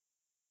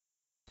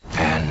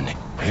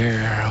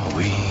Here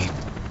we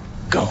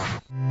go.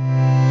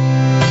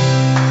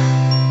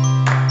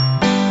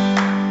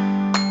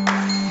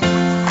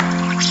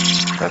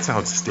 That's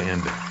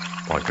outstanding,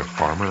 like a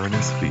farmer in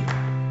his field.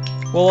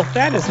 Well, if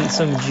that isn't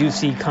some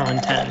juicy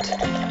content.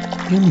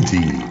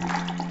 Indeed.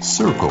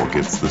 Circle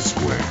gets the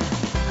square.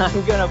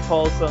 I'm gonna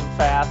pull some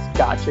fast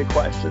gotcha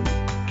questions.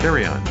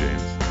 Carry on,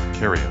 James.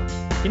 Carry on.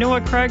 You know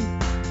what, Craig?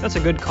 That's a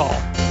good call.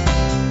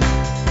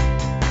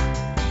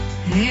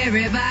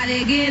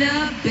 Everybody get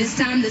up, it's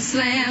time to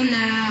slam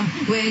now.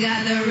 We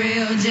got the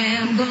real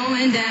jam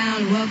going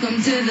down.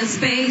 Welcome to the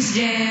Space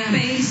Jam.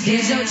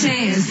 Here's your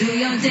chance, do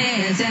your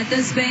dance at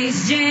the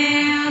Space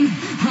Jam.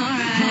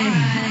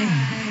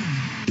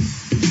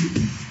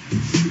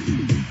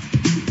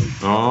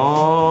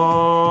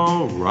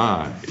 All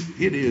right.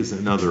 It is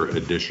another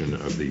edition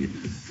of the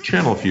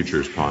Channel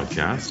Futures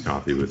podcast,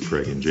 Coffee with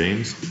Craig and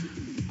James.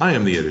 I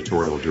am the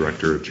editorial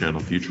director of Channel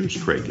Futures,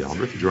 Craig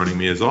Galbraith. Joining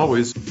me, as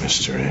always,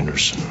 Mr.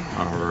 Anderson.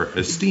 our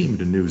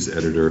esteemed news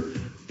editor,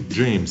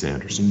 James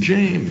Anderson.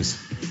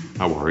 James,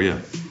 how are you?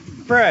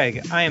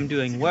 Craig, I am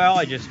doing well.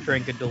 I just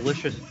drank a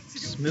delicious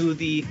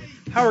smoothie.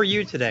 How are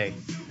you today?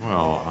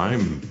 Well,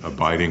 I'm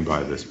abiding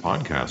by this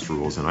podcast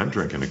rules, and I'm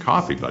drinking a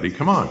coffee, buddy.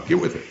 Come on,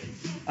 get with it.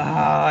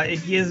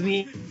 It gives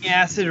me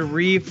acid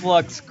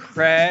reflux,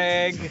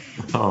 Craig.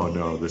 Oh,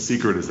 no, the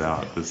secret is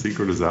out. The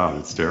secret is out.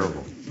 It's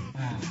terrible.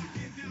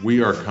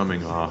 We are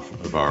coming off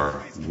of our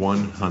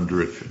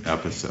 100th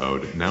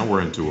episode. Now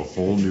we're into a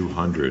whole new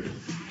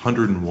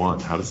 101.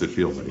 How does it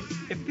feel, buddy?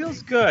 It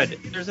feels good.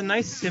 There's a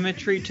nice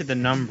symmetry to the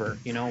number,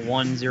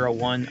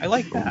 101. I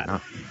like that.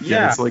 Oh,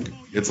 yeah.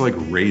 It's like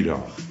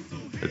radar.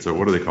 It's a,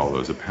 what do they call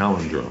those? A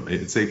palindrome.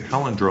 It's a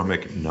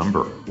palindromic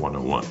number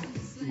 101.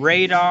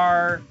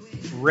 Radar,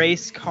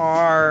 race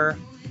car,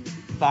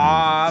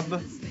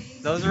 Bob.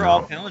 Those are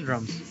all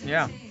palindromes.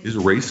 Yeah. Is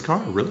race car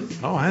really?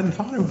 Oh, I hadn't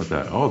thought about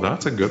that. Oh,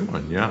 that's a good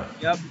one. Yeah.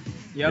 Yep.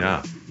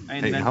 Yeah.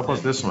 Hey, how about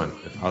this one?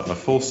 A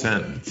full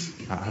sentence.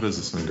 How does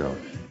this one go?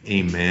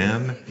 A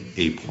man,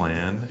 a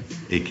plan,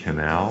 a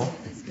canal,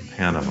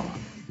 Panama.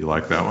 You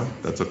like that one?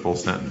 That's a full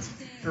sentence.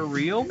 For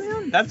real,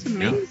 man? That's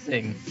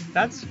amazing. Yeah.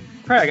 That's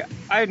Craig.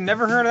 I had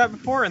never heard of that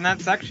before, and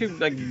that's actually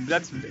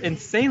that's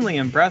insanely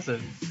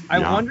impressive. I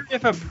wondered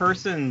if a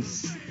person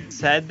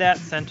said that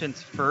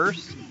sentence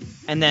first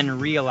and then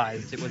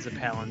realized it was a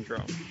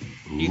palindrome.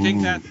 Do you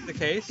think that's the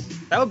case?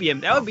 That would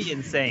be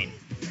insane.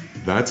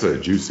 That's a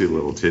juicy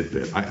little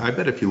tidbit. I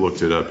bet if you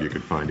looked it up, you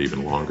could find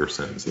even longer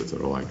sentences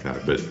that are like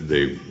that, but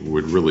they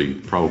would really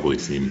probably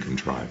seem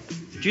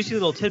contrived. Juicy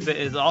little tidbit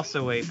is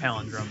also a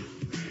palindrome.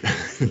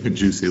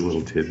 Juicy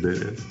little tidbit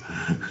is.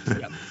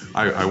 Yep.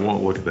 I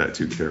won't look at that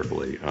too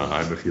carefully. I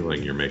have a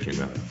feeling you're making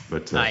that up.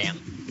 But I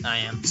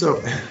am.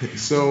 So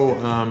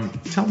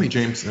tell me,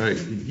 James,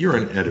 you're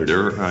an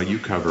editor. You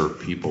cover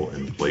people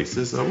and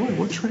places.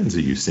 What trends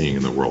are you seeing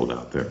in the world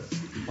out there?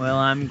 Well,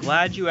 I'm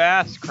glad you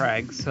asked,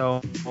 Craig.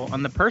 So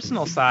on the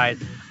personal side,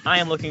 I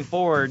am looking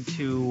forward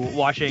to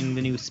watching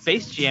the new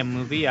Space Jam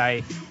movie.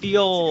 I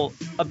feel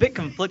a bit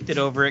conflicted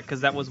over it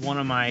because that was one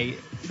of my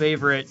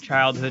favorite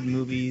childhood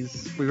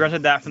movies. We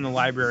rented that from the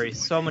library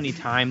so many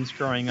times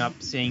growing up,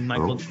 seeing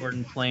Michael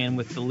Jordan playing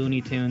with the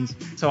Looney Tunes.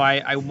 So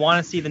I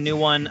want to see the new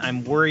one.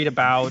 I'm worried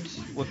about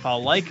if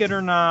I'll like it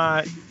or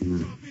not,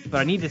 but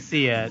I need to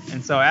see it.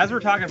 And so as we're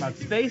talking about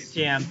Space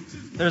Jam,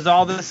 there's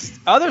all this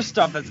other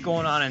stuff that's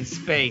going on in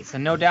space,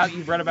 and no doubt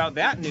you've read about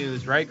that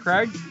news, right,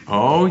 Craig?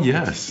 Oh,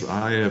 yes.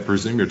 I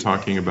presume you're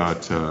talking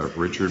about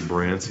Richard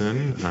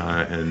Branson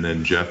and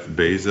then Jeff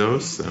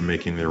Bezos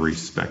making their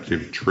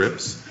respective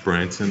trips.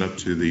 Branson up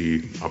to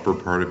the upper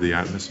part of the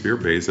atmosphere,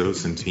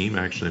 Bezos and team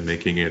actually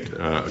making it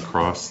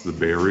across the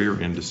barrier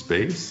into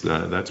space.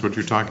 That's what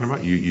you're talking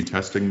about? You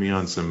testing me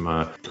on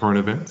some current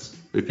events,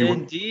 if you will?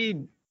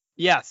 Indeed.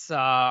 Yes,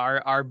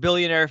 our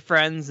billionaire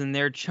friends and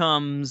their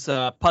chums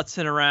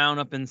putzing around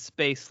up in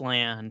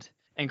Spaceland.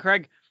 And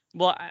Craig,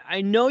 well,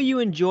 I know you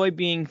enjoy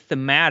being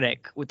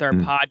thematic with our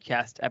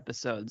podcast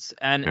episodes.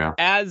 And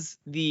as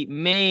the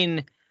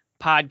main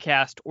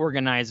podcast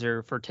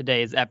organizer for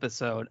today's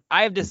episode,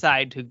 I have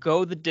decided to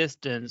go the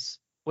distance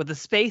with a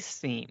space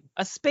theme.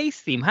 A space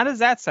theme. How does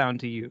that sound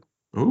to you?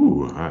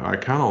 Ooh, I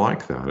kind of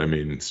like that. I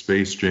mean,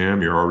 Space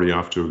Jam, you're already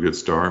off to a good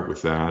start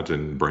with that,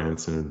 and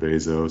Branson and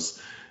Bezos.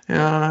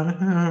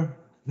 Yeah,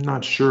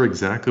 not sure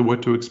exactly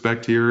what to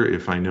expect here.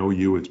 If I know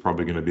you, it's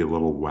probably going to be a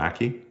little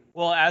wacky.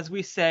 Well, as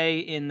we say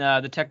in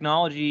the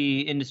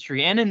technology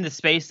industry and in the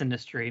space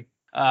industry,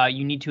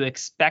 you need to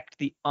expect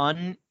the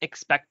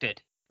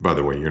unexpected. By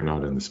the way, you're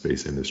not in the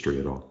space industry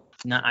at all.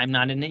 No, I'm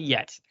not in it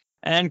yet.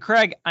 And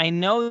Craig, I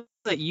know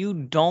that you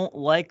don't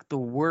like the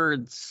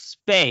word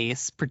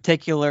space,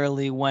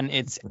 particularly when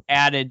it's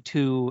added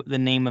to the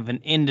name of an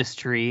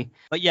industry.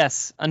 But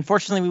yes,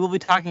 unfortunately, we will be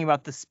talking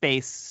about the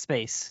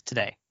space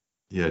today.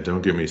 Yeah,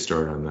 don't get me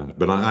started on that.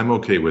 But I'm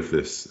okay with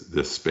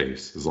this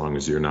space, as long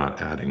as you're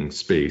not adding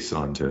space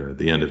onto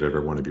the end of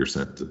every one of your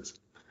sentences.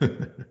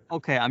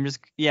 Okay,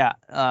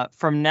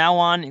 from now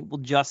on, it will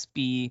just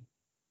be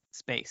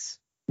space.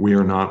 We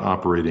are not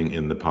operating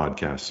in the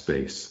podcast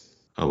space.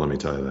 Let me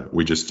tell you that.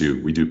 We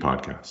do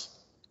podcasts.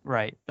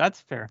 Right.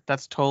 That's fair.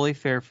 That's totally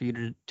fair for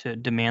you to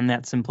demand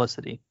that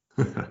simplicity.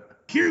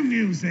 Cue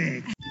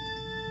music.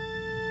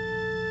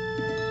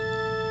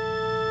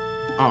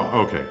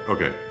 Oh,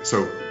 okay.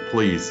 So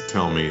please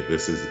tell me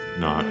this is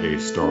not a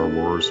Star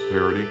Wars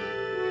parody.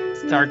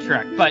 Star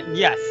Trek. But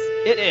yes,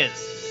 it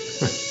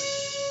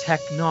is.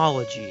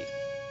 Technology.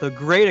 The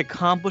great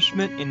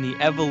accomplishment in the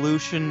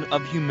evolution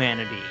of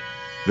humanity.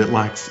 That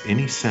lacks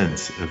any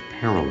sense of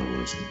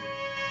parallelism.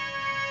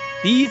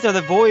 These are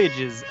the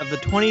voyages of the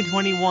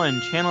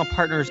 2021 Channel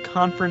Partners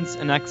Conference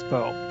and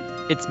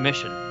Expo. Its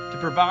mission, to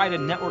provide a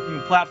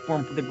networking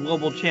platform for the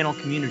global channel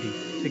community,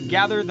 to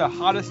gather the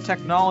hottest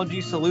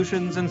technology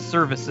solutions and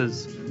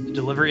services, to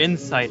deliver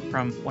insight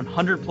from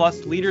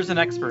 100+ leaders and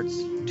experts,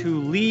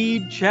 to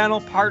lead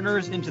channel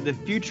partners into the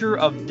future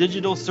of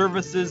digital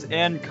services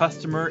and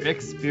customer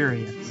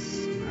experience.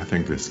 I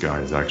think this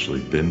guy has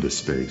actually been to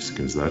space,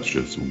 because that's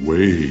just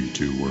way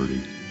too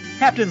wordy.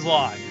 Captain's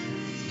log.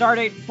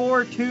 Stardate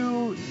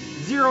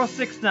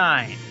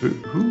 42069.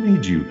 Who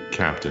made you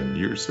captain?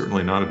 You're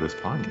certainly not at this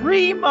podcast.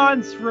 3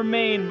 months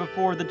remain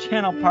before the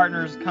Channel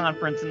Partners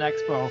Conference and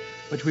Expo,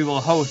 which we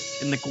will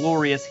host in the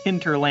glorious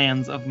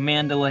hinterlands of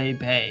Mandalay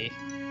Bay.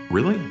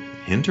 Really?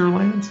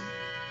 Hinterlands?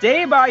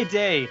 Day by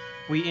day,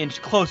 we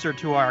inch closer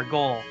to our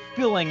goal,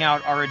 filling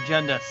out our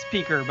agenda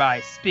speaker by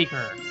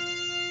speaker.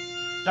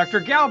 Dr.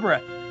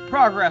 Galbraith,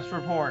 progress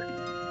report.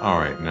 All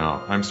right,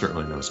 now, I'm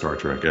certainly no Star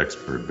Trek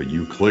expert, but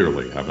you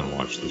clearly haven't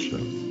watched the show.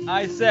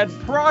 I said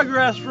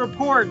progress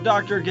report,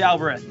 Dr.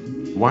 Galbraith.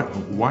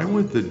 Why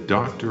would the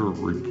doctor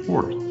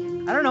report?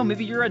 I don't know,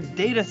 maybe you're a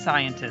data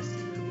scientist.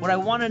 What I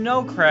want to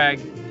know, Craig,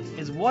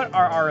 is what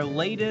are our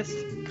latest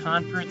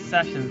conference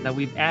sessions that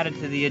we've added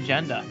to the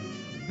agenda?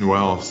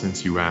 Well,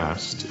 since you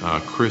asked,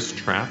 Chris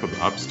Trapp of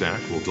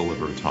Upstack will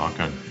deliver a talk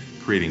on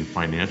creating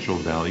financial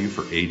value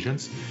for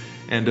agents.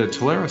 And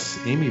Teleris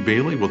Amy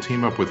Bailey will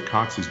team up with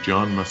Cox's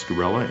John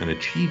Muscarella and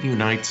Achieve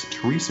Unite's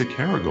Teresa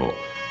Carrigal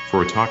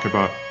for a talk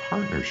about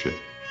partnership.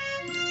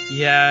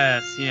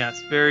 Yes,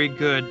 very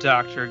good,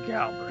 Dr.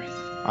 Galbraith.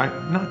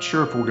 I'm not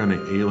sure if we're going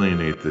to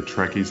alienate the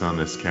Trekkies on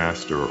this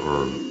cast or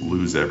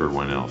lose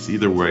everyone else.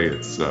 Either way,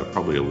 it's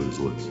probably a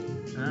lose-lose.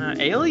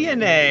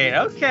 Alienate,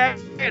 okay.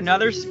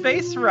 Another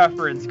space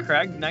reference,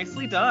 Craig.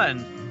 Nicely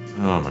done.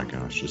 Oh my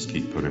gosh, just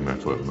keep putting my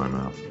foot in my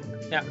mouth.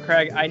 Now,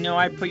 Craig, I know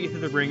I put you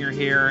through the ringer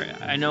here.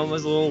 I know it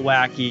was a little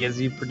wacky, as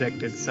you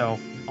predicted, so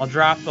I'll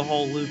drop the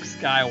whole Luke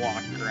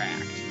Skywalker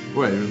act.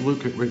 Wait,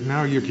 Luke,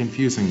 now you're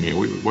confusing me.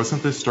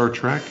 Wasn't this Star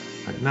Trek?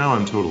 Now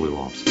I'm totally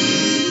lost.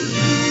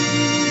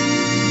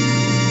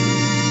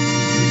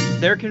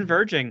 They're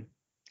converging,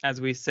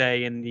 as we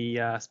say in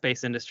the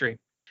space industry.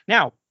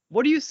 Now,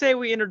 what do you say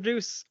we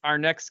introduce our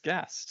next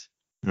guest?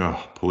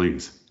 Oh,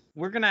 please.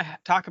 We're going to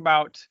talk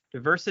about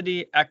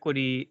diversity,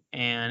 equity,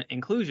 and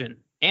inclusion,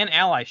 and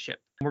allyship.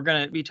 We're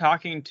going to be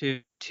talking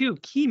to 2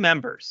 key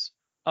members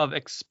of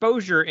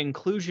Exposure,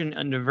 Inclusion,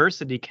 and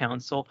Diversity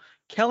Council,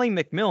 Kelly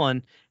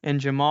McMillan and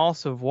Jamal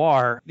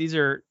Savoir. These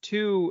are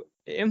 2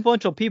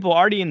 influential people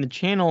already in the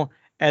channel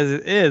as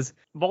it is.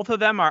 Both of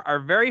them are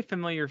very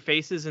familiar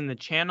faces in the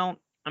channel,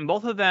 and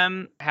both of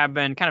them have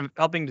been kind of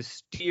helping to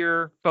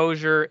steer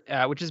Exposure,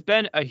 which has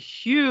been a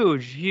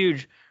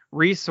huge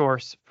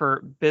resource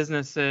for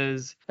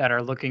businesses that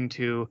are looking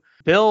to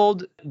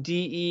build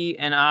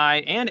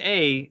DE&I and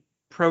A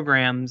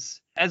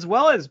programs, as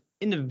well as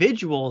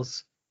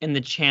individuals in the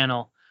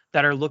channel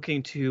that are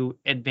looking to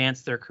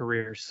advance their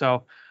careers.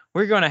 So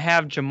we're going to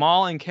have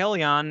Jamal and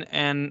Kelly on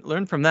and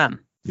learn from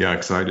them. Yeah,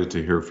 excited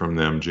to hear from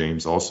them,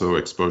 James. Also,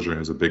 Exposure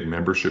has a big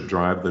membership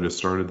drive that has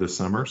started this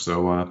summer.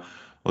 So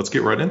let's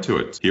get right into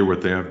it. Hear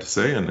what they have to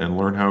say and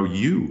learn how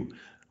you,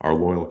 our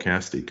loyal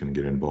castie, can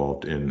get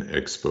involved in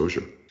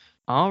Exposure.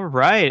 All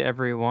right,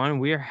 everyone.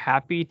 We are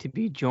happy to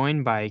be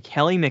joined by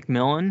Kelly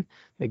McMillan,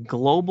 the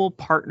Global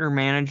Partner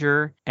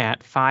Manager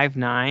at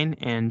Five9,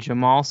 and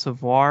Jamal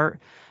Savoir,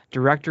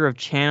 Director of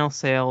Channel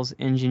Sales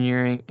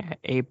Engineering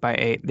at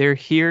 8x8. They're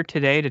here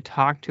today to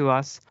talk to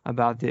us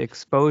about the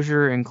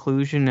Exposure,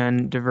 Inclusion,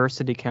 and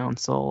Diversity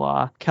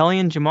Council. Kelly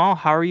and Jamal,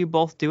 how are you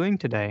both doing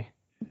today?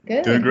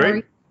 Good. Doing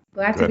great.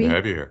 Glad Glad to be to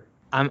have you here.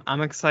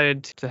 I'm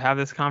excited to have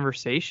this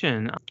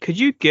conversation. Could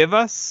you give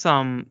us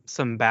some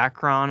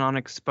background on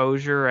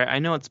Exposure? I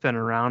know it's been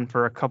around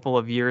for a couple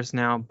of years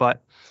now,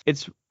 but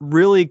it's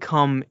really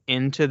come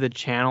into the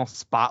channel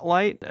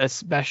spotlight,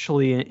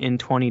 especially in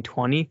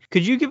 2020.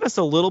 Could you give us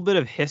a little bit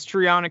of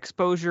history on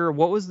Exposure?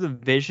 What was the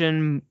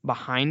vision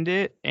behind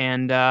it,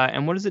 and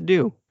what does it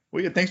do?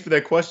 Well, yeah, thanks for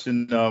that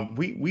question.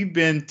 We've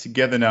been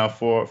together now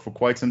for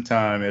quite some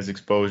time as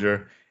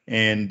Exposure.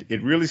 And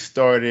it really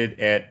started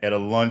at a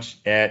lunch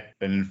at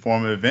an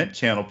informative event,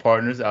 Channel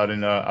Partners, out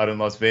in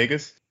Las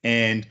Vegas.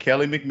 And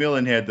Kelly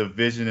McMillan had the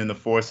vision and the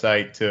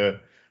foresight to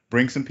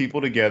bring some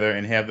people together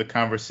and have the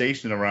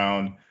conversation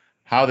around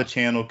how the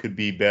channel could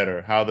be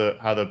better, how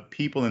the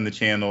people in the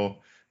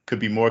channel could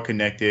be more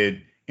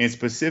connected, and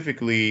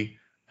specifically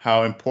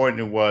how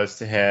important it was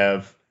to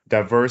have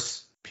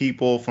diverse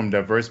people from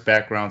diverse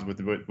backgrounds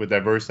with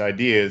diverse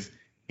ideas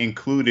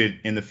included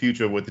in the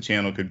future of what the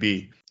channel could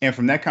be. And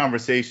from that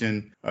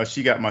conversation,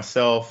 she got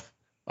myself,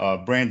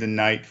 Brandon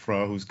Knight,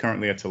 who's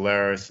currently at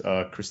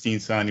Telarus, Christine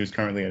Sun, who's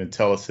currently at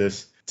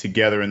Intellisys,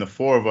 together. And the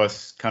four of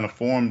us kind of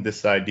formed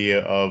this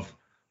idea of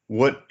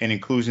what an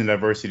Inclusion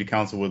Diversity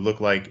Council would look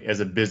like as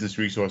a business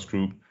resource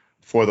group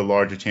for the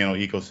larger channel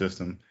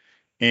ecosystem.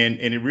 And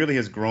it really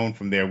has grown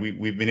from there.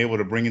 We've been able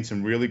to bring in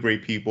some really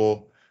great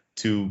people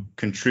to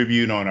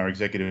contribute on our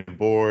executive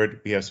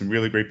board. We have some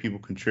really great people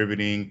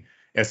contributing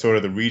at sort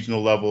of the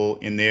regional level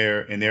in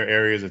their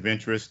areas of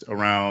interest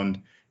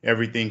around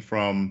everything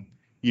from,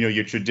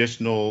 your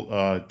traditional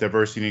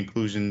diversity and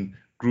inclusion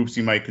groups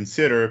you might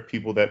consider,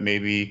 people that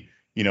maybe,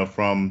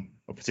 from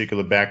a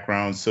particular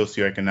background,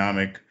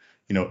 socioeconomic,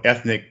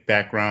 ethnic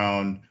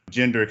background,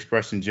 gender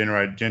expression,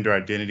 gender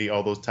identity,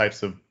 all those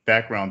types of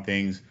background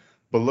things,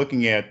 but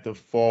looking at the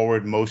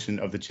forward motion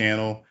of the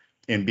channel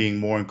and being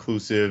more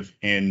inclusive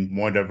and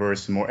more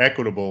diverse and more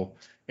equitable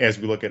as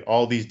we look at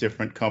all these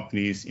different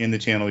companies in the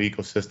channel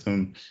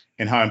ecosystem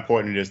and how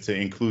important it is to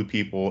include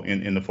people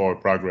in the forward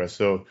progress.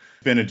 So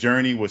it's been a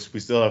journey, which we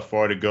still have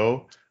far to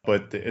go.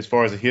 But as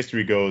far as the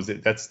history goes,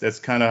 that's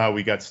kind of how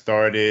we got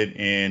started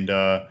and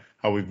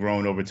how we've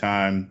grown over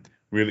time,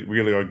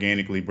 really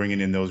organically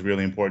bringing in those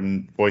really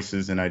important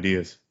voices and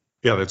ideas.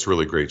 Yeah, that's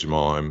really great,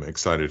 Jamal. I'm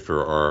excited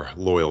for our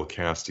loyal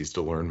casties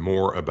to learn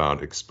more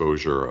about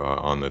exposure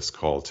on this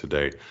call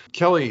today.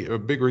 Kelly, a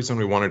big reason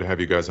we wanted to have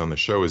you guys on the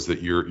show is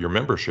that your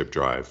membership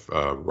drive,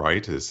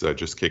 right, is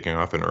just kicking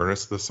off in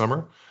earnest this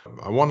summer.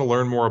 I want to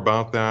learn more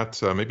about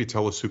that. Maybe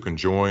tell us who can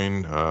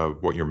join,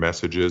 what your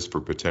message is for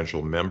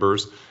potential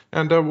members,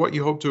 and what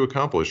you hope to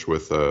accomplish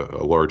with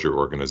a larger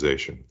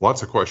organization.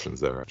 Lots of questions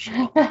there,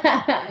 actually.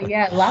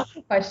 Yeah, lots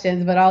of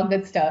questions, but all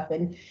good stuff.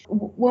 And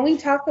when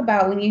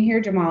you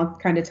hear Jamal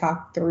kind of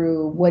talk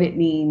through what it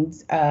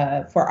means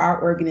for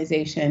our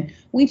organization,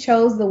 we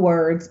chose the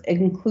words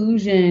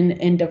inclusion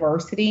and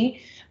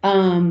diversity.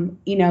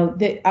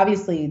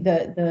 Obviously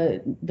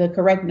the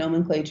correct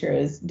nomenclature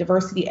is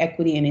diversity,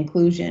 equity, and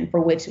inclusion, for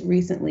which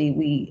recently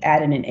we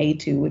added an A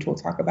to, which we'll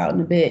talk about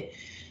in a bit.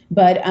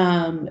 But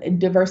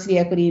diversity,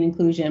 equity, and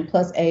inclusion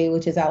plus A,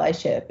 which is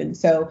allyship. And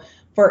so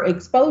for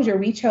exposure,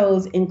 we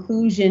chose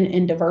inclusion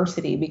and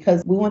diversity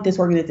because we want this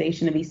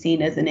organization to be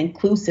seen as an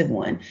inclusive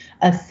one,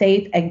 a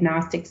safe,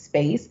 agnostic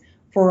space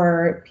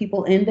for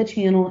people in the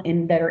channel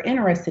and that are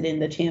interested in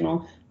the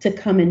channel to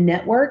come and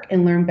network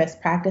and learn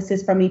best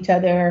practices from each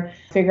other,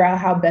 figure out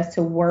how best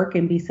to work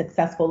and be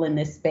successful in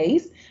this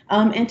space,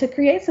 and to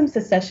create some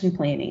succession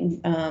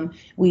planning.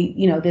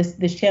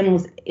 This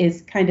channel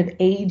is kind of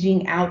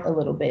aging out a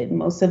little bit.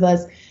 Most of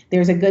us,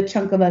 there's a good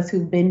chunk of us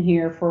who've been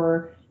here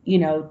for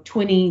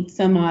 20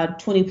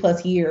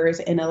 plus years,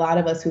 and a lot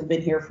of us who've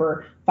been here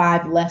for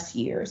 5 less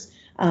years.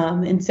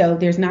 And so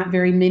there's not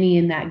very many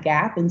in that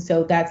gap. And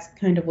so that's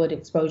kind of what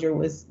exposure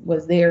was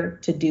there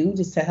to do,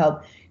 just to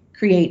help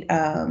create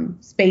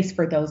space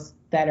for those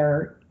that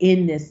are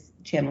in this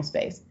channel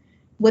space.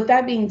 With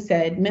that being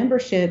said,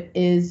 membership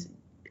is,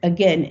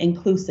 again,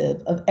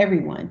 inclusive of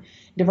everyone,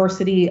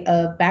 diversity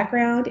of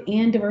background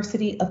and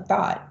diversity of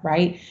thought,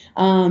 right?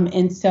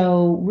 And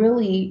so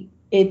really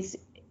it's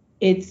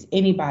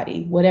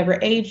anybody, whatever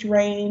age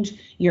range,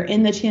 you're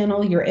in the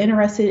channel, you're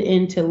interested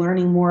into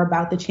learning more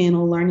about the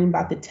channel, learning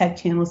about the tech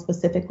channel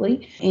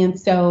specifically. And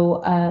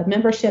so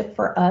membership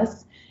for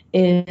us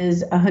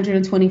is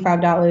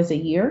 $125 a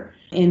year.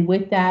 And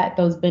with that,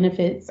 those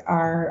benefits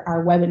are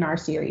our webinar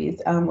series.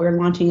 We're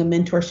launching a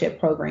mentorship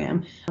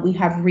program. We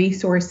have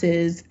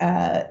resources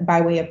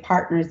by way of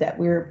partners that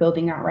we're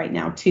building out right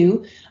now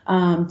too,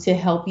 to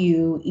help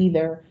you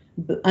either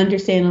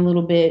understand a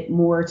little bit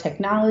more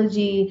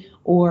technology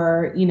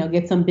or,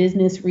 get some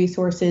business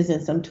resources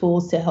and some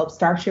tools to help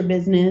start your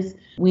business.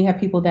 We have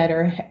people that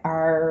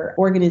are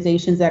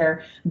organizations that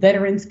are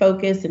veterans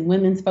focused and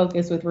women's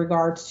focused with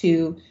regards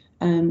to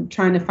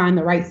trying to find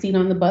the right seat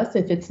on the bus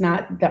if it's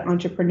not the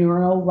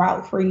entrepreneurial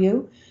route for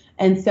you.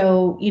 And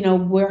so,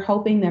 we're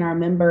hoping that our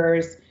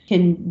members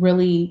can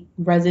really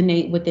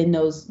resonate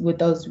with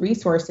those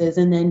resources.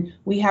 And then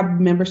we have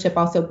membership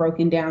also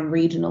broken down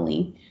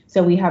regionally.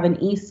 So we have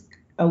an East,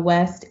 a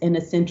West, and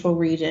a Central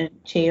region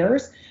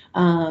chairs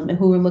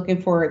who are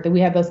looking for, we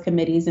have those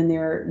committees and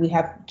we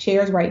have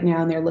chairs right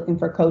now and they're looking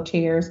for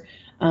co-chairs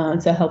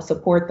to help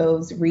support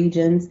those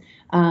regions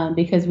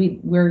because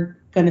we're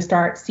going to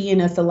start seeing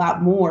us a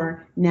lot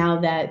more now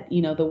that,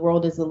 the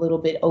world is a little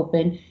bit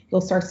open. You'll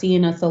start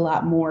seeing us a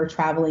lot more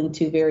traveling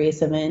to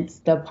various events,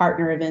 the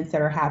partner events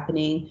that are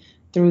happening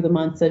through the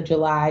months of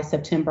July,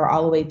 September,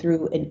 all the way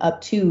through and up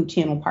to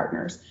channel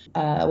partners.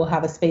 We'll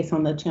have a space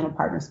on the channel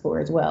partners floor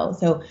as well.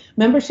 So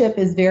membership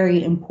is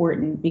very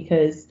important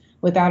because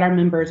without our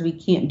members, we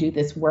can't do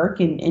this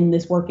work. And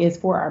this work is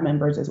for our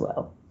members as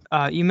well.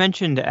 You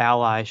mentioned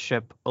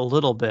allyship a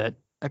little bit.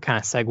 That kind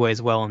of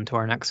segues well into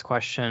our next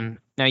question.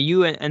 Now,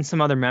 you and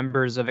some other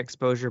members of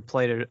Exposure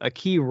played a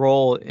key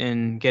role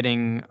in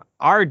getting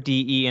our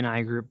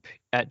DE&I group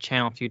at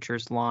Channel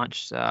Futures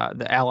launched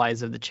the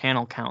Allies of the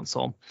Channel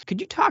Council.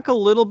 Could you talk a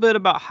little bit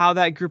about how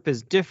that group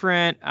is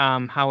different,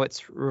 how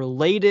it's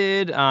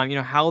related,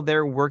 how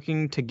they're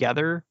working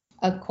together?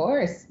 Of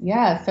course.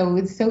 Yeah. So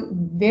it's so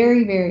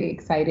very, very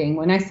exciting.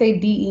 When I say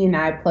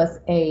DE&I plus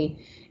A,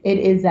 it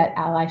is that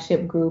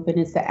allyship group, and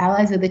it's the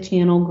Allies of the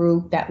Channel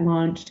group that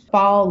launched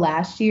fall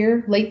last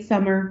year, late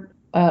summer,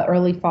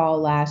 early fall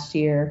last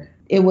year.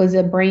 It was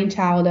a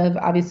brainchild of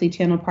obviously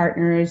channel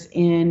partners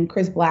and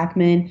Chris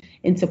Blackman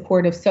in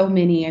support of so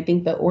many. I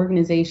think the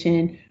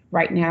organization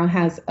right now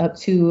has up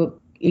to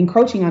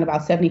encroaching on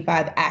about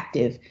 75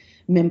 active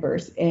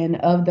members. And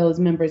of those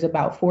members,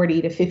 about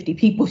 40 to 50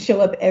 people show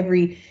up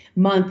every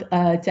month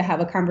to have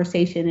a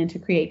conversation and to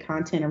create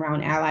content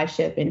around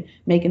allyship and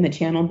making the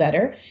channel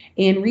better.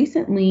 And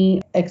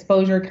recently,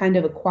 Exposure kind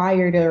of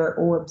acquired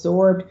or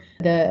absorbed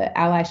the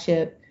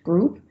allyship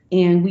group,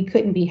 and we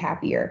couldn't be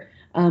happier.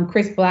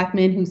 Chris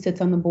Blackman, who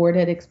sits on the board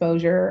at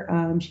Exposure,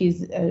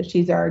 she's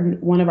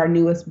one of our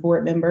newest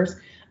board members.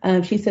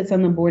 She sits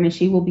on the board, and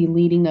she will be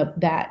leading up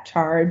that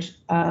charge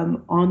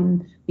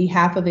on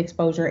behalf of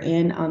Exposure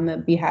and on the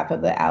behalf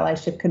of the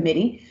Allyship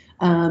Committee,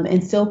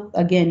 and still,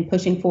 again,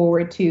 pushing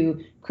forward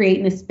to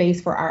creating a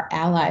space for our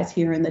allies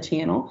here in the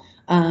channel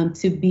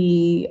to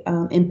be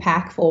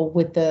impactful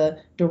with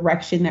the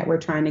direction that we're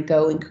trying to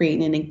go and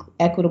creating an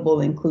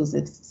equitable,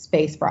 inclusive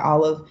space for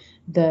all of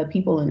the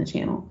people in the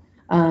channel.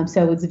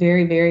 So it's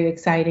very, very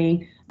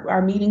exciting.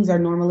 Our meetings are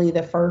normally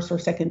the first or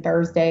second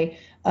Thursday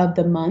of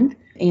the month.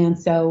 And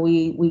so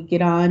we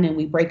get on and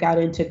we break out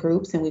into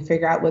groups and we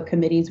figure out what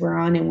committees we're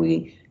on, and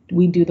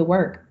we do the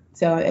work.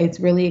 So it's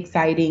really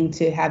exciting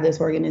to have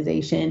this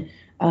organization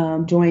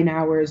join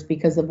ours,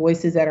 because the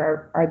voices that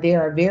are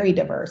there are very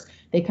diverse.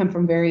 They come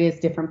from various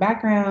different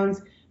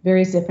backgrounds,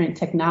 various different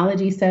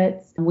technology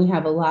sets. And we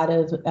have a lot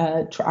of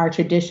our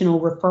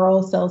traditional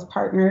referral sales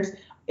partners,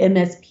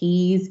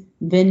 MSPs,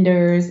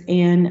 vendors,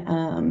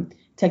 and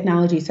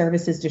technology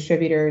services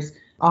distributors,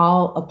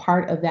 all a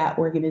part of that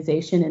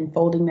organization, and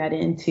folding that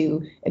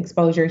into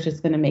Exposure is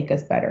just going to make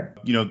us better.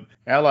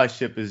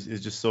 Allyship is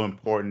just so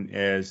important,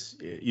 as,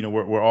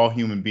 we're all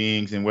human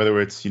beings, and whether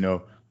it's,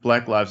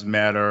 Black Lives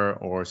Matter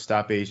or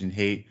Stop Asian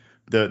Hate,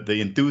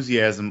 the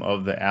enthusiasm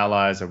of the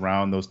allies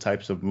around those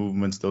types of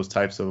movements, those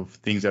types of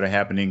things that are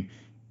happening,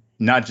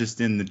 not just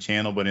in the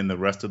channel, but in the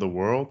rest of the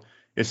world,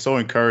 it's so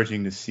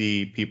encouraging to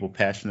see people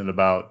passionate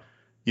about,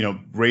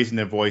 raising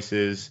their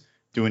voices,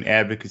 doing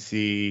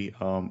advocacy,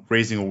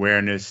 raising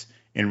awareness,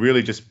 and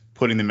really just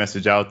putting the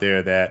message out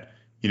there that,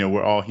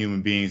 we're all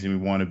human beings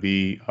and we want to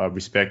be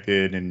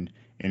respected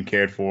and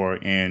cared for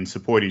and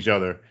support each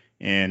other.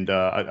 And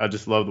I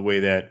just love the way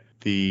that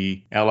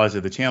the Allies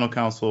of the Channel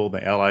Council, the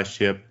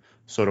allyship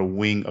sort of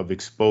wing of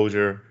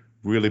Exposure,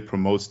 really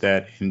promotes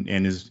that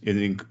and is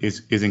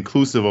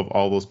inclusive of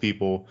all those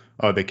people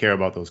that care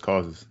about those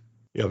causes.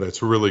 Yeah,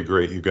 that's really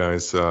great, you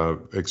guys.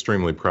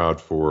 Extremely proud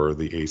for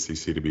the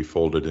ACC to be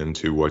folded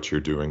into what you're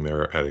doing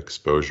there at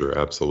Exposure.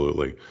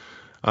 Absolutely.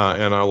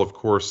 And I'll, of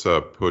course,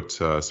 put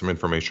some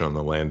information on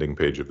the landing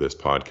page of this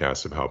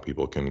podcast of how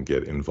people can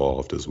get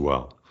involved as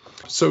well.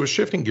 So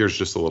shifting gears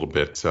just a little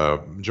bit,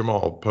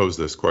 Jamal, I'll pose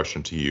this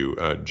question to you.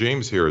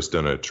 James here has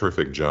done a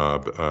terrific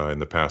job in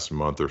the past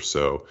month or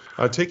so,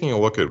 taking a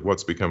look at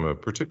what's become a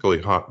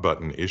particularly hot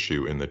button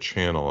issue in the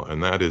channel,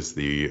 and that is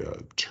the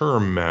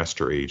term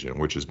master agent,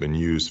 which has been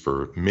used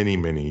for many,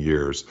 many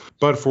years,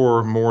 but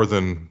for more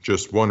than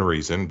just one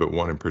reason, but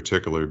one in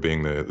particular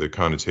being the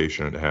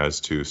connotation it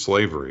has to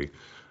slavery.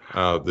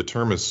 The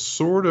term is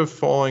sort of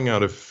falling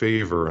out of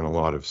favor in a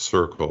lot of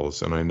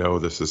circles, and I know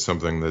this is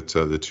something that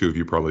the two of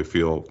you probably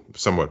feel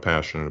somewhat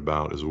passionate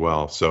about as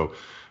well. So,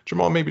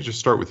 Jamal, maybe just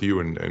start with you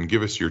and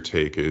give us your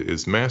take.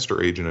 Is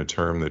master agent a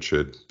term that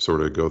should sort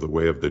of go the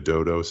way of the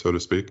dodo, so to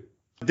speak?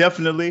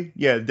 Definitely.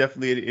 Yeah,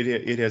 definitely.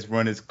 It has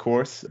run its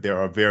course. There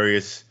are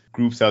various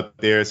groups out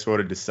there sort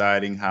of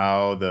deciding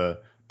how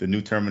the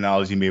new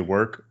terminology may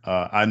work.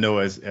 I know,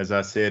 as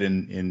I said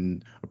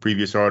in a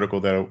previous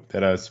article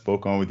that I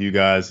spoke on with you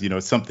guys,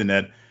 it's something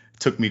that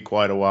took me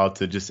quite a while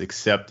to just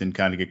accept and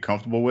kind of get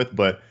comfortable with,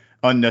 but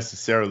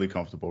unnecessarily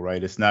comfortable,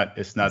 right? It's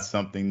not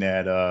something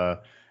that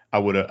I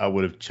would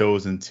have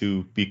chosen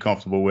to be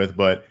comfortable with,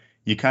 but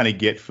you kind of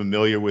get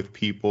familiar with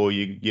people,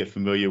 you get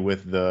familiar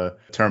with the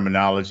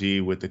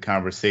terminology, with the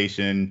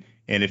conversation,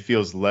 and it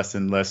feels less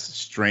and less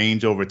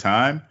strange over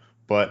time.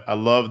 But I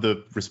love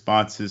the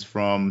responses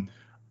from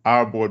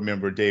our board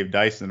member, Dave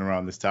Dyson,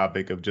 around this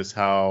topic of just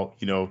how,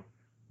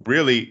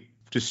 really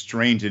just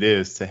strange it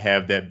is to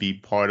have that be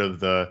part of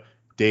the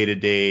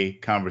day-to-day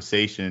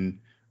conversation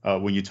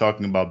when you're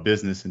talking about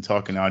business and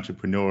talking to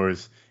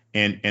entrepreneurs.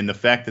 And the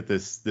fact that the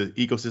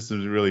ecosystem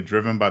is really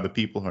driven by the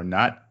people who are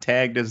not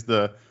tagged as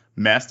the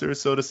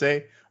masters, so to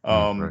say,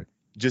 Right.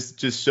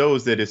 just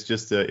shows that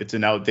it's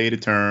an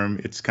outdated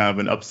term. It's kind of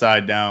an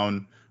upside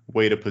down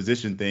way to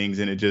position things,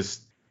 and it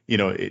just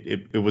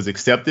it was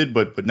accepted,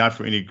 but not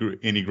for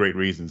any great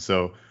reason.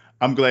 So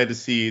I'm glad to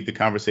see the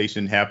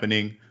conversation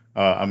happening.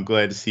 I'm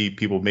glad to see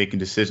people making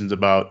decisions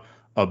about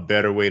a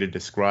better way to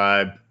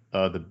describe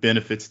the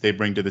benefits they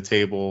bring to the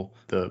table,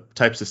 the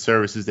types of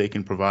services they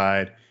can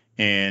provide,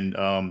 and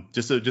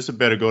just a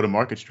better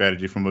go-to-market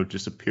strategy from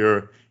just a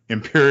pure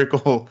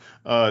empirical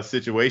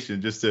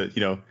situation, just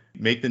to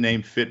make the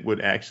name fit what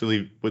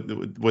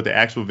the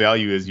actual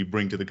value is you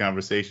bring to the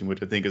conversation,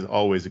 which I think is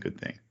always a good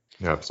thing.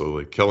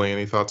 Absolutely. Kelly,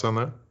 any thoughts on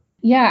that?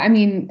 Yeah, I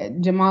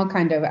mean, Jamal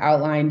kind of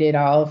outlined it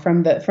all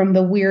from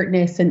the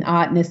weirdness and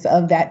oddness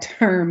of that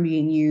term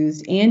being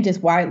used and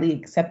just widely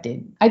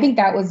accepted. I think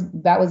that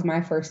was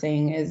my first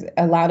thing, is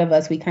a lot of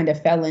us, we kind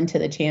of fell into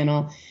the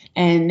channel,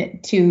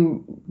 and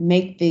to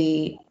make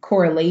the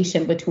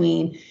correlation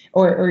between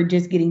or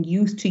just getting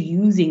used to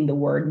using the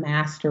word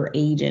master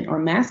agent or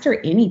master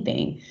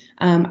anything.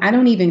 I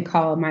don't even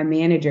call my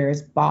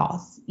managers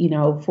boss,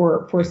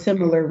 for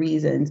similar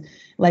reasons.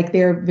 Like,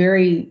 they're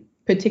very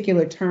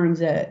particular terms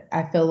that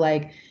I feel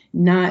like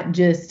not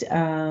just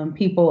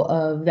people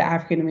of the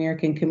African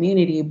American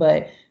community,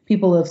 but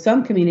people of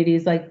some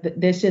communities, like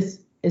it's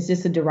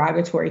just a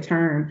derogatory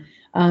term.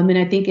 And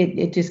I think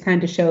it just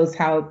kind of shows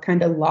how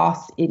kind of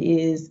lost it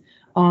is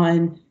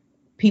on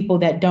people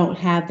that didn't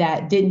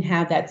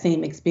have that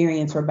same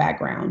experience or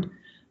background,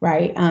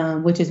 right?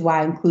 Which is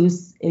why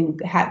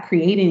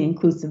creating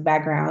inclusive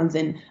backgrounds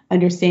and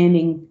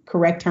understanding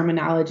correct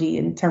terminology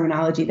and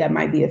terminology that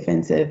might be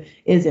offensive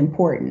is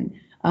important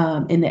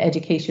in the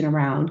education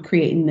around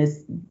creating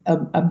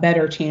a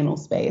better channel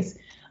space.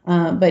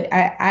 But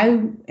I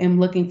am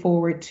looking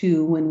forward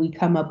to when we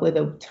come up with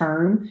a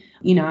term.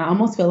 I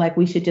almost feel like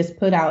we should just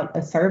put out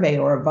a survey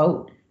or a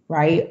vote,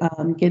 right?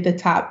 Get the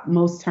top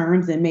most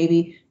terms, and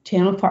maybe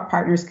channel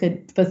partners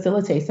could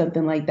facilitate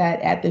something like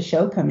that at the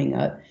show coming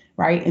up,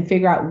 right? And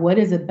figure out what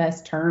is the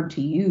best term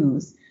to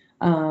use,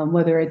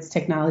 whether it's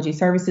technology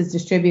services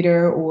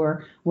distributor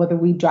or whether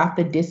we drop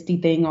the DISTI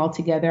thing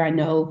altogether. I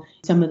know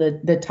some of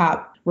the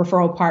top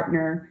referral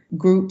partner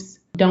groups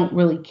don't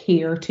really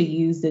care to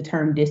use the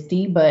term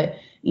DISTI, but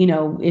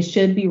it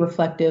should be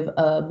reflective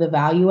of the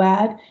value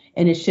add,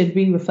 and it should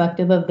be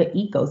reflective of the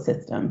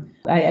ecosystem.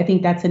 I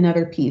think that's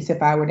another piece.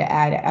 If I were to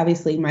add,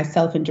 obviously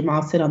myself and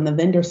Jamal sit on the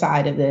vendor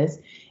side of this,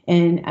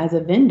 and as a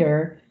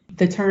vendor,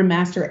 the term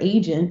master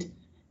agent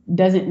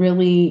doesn't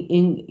really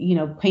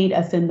paint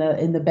us in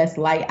the best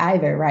light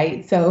either,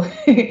 right? So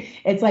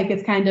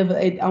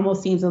it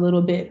almost seems a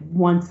little bit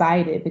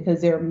one-sided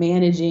because they're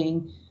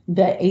managing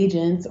the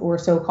agents or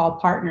so-called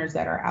partners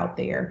that are out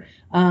there.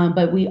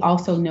 But we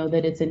also know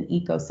that it's an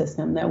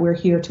ecosystem, that we're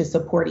here to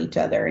support each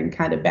other and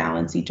kind of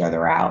balance each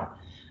other out.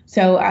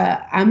 So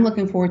I'm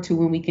looking forward to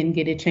when we can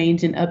get it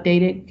changed and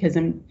updated, because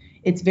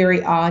it's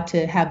very odd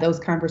to have those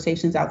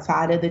conversations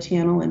outside of the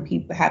channel and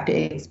people have to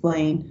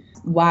explain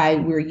why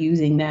we're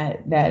using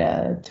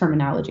that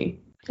terminology.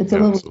 It's a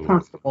little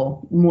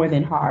uncomfortable more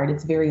than hard.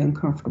 It's very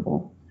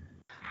uncomfortable.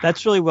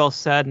 That's really well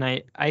said,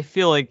 and I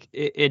feel like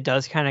it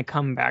does kind of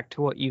come back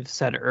to what you've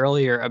said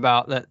earlier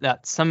about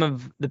that some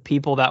of the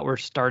people that were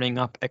starting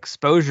up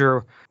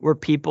Exposure were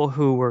people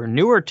who were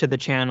newer to the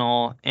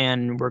channel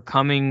and were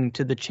coming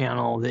to the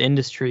channel, the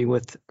industry,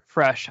 with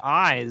fresh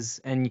eyes.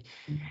 And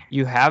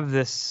you have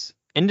this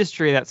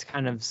industry that's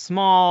kind of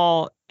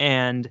small,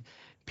 and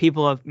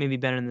people have maybe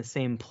been in the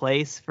same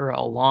place for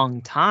a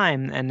long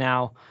time, and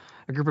now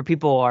a group of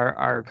people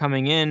are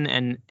coming in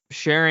and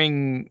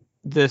sharing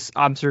this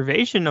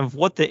observation of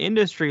what the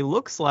industry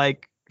looks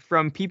like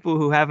from people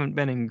who haven't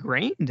been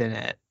ingrained in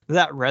it. Does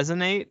that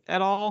resonate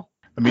at all?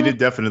 I mean, it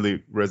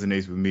definitely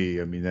resonates with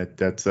me. I mean,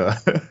 that's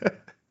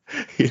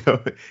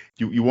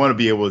you want to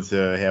be able to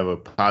have a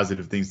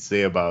positive things to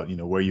say about,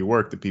 where you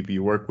work, the people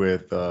you work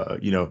with,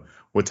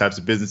 what types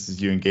of businesses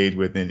you engage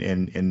with,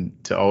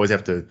 and to always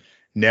have to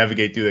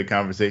navigate through that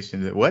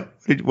conversation. What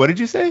did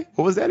you say?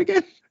 What was that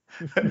again?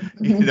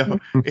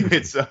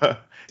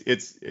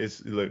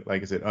 It's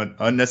like I said,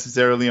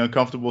 unnecessarily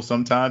uncomfortable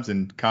sometimes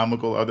and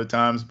comical other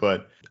times.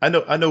 But I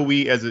know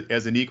we as an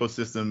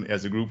ecosystem,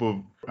 as a group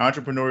of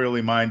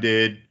entrepreneurially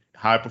minded,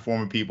 high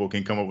performing people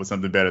can come up with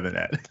something better than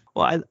that.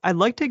 Well, I'd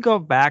like to go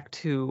back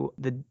to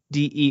the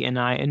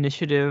DE&I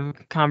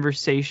initiative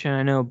conversation.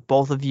 I know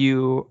both of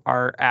you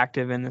are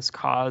active in this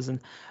cause,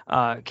 and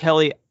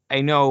Kelly, I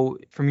know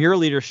from your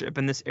leadership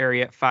in this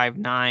area at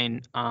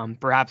Five9,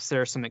 perhaps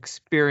there are some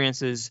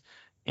experiences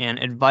and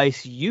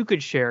advice you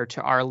could share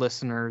to our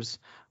listeners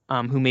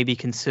who may be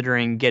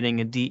considering getting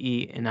a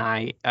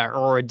DE&I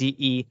or a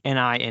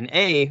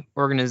DE&I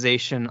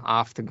organization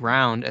off the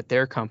ground at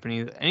their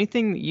company.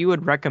 Anything that you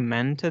would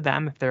recommend to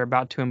them if they're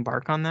about to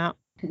embark on that?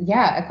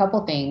 Yeah, a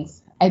couple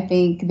things. I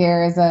think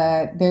there's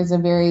a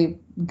very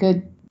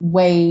good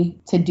way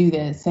to do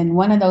this, and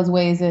one of those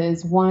ways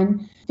is,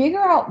 one, figure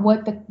out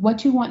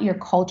what you want your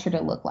culture to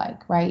look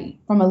like, right?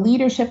 From a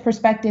leadership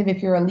perspective,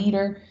 if you're a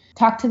leader,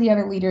 talk to the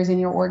other leaders in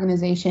your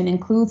organization,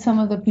 include some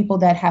of the people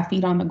that have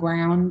feet on the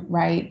ground,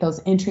 right?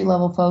 Those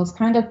entry-level folks,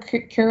 kind of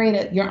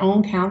curate your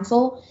own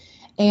council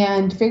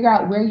and figure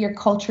out where your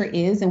culture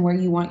is and where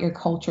you want your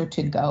culture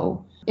to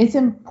go. It's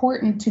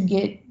important to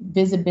get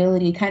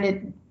visibility, kind of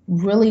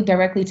really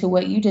directly to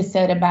what you just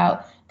said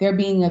about there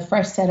being a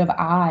fresh set of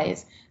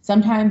eyes.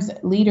 Sometimes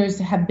leaders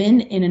have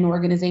been in an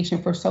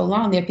organization for so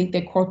long, they think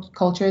their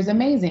culture is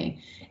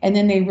amazing. And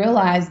then they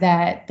realize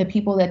that the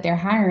people that they're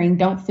hiring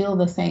don't feel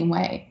the same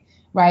way,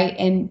 right?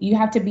 And you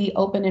have to be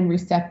open and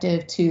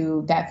receptive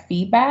to that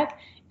feedback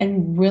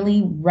and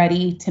really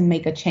ready to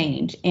make a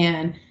change.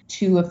 And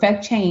to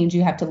affect change,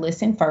 you have to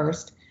listen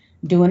first,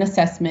 do an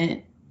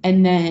assessment,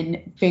 and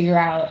then figure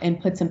out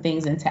and put some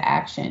things into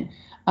action.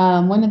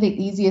 One of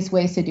the easiest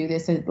ways to do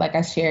this, like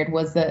I shared,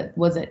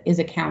 is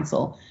a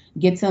council.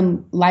 Get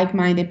some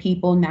like-minded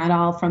people, not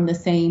all from the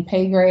same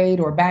pay grade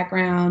or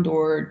background,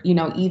 or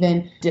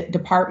even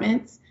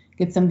departments.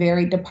 Get some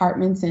varied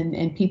departments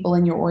and people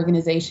in your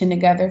organization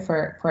together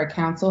for a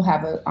council.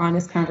 Have an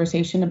honest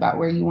conversation about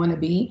where you want to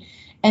be.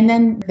 And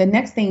then the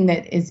next thing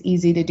that is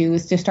easy to do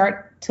is to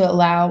start to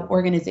allow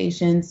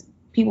organizations,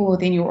 people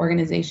within your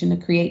organization, to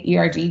create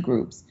ERG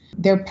groups.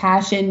 They're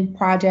passion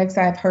projects,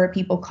 I've heard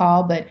people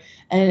call, but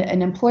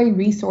an employee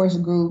resource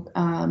group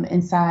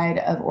inside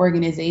of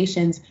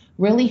organizations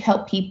really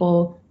help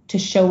people to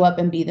show up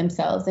and be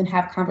themselves and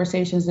have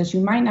conversations that you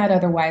might not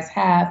otherwise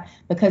have,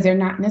 because they're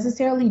not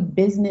necessarily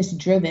business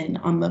driven.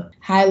 On the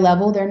high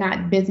level, they're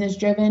not business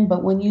driven,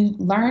 but when you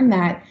learn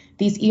that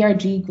these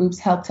ERG groups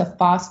help to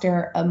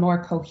foster a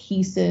more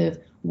cohesive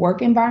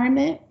work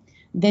environment,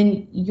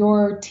 then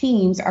your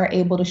teams are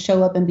able to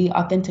show up and be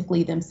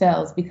authentically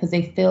themselves, because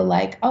they feel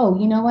like, oh,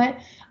 you know what?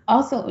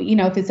 Also,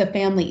 if it's a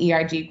family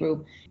ERG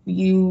group,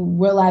 you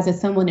realize that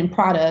someone in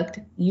product,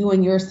 you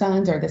and your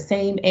sons are the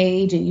same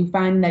age, and you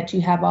find that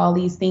you have all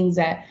these things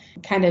that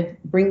kind of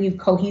bring you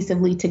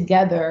cohesively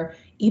together,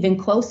 even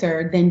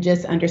closer than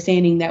just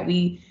understanding that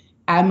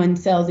I'm in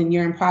sales and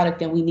you're in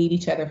product and we need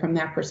each other from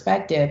that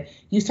perspective.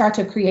 You start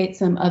to create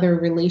some other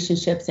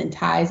relationships and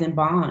ties and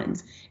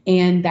bonds.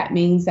 And that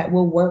means that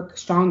we'll work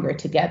stronger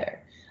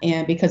together.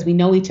 And because we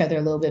know each other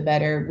a little bit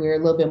better, we're a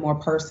little bit more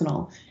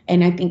personal.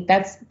 And I think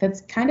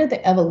that's kind of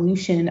the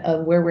evolution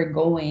of where we're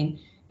going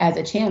as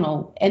a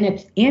channel. And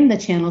if in the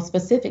channel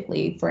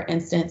specifically, for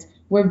instance,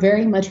 we're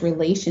very much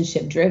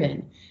relationship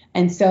driven.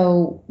 And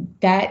so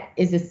that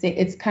is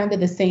it's kind of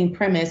the same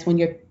premise when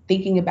you're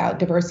thinking about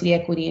diversity,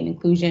 equity, and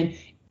inclusion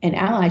and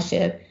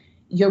allyship.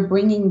 You're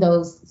bringing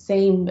those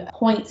same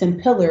points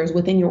and pillars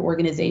within your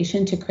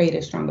organization to create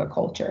a stronger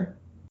culture.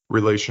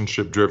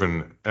 Relationship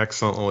driven.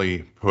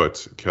 Excellently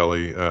put,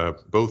 Kelly.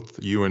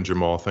 Both you and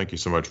Jamal, thank you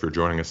so much for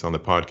joining us on the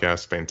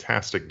podcast.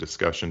 Fantastic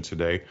discussion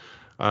today.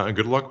 And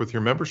good luck with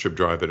your membership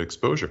drive at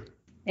Exposure.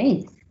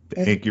 Thanks.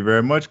 Thank you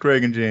very much,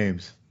 Craig and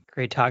James.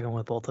 Great talking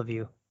with both of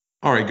you.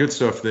 All right, good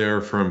stuff there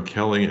from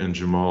Kelly and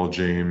Jamal.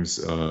 James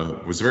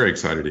was very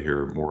excited to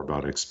hear more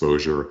about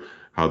Exposure,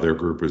 how their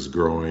group is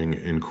growing,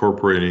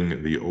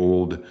 incorporating the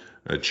old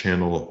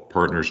channel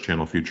partners,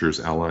 channel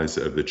futures, allies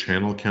of the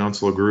Channel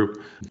Council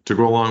group. To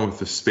go along with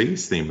the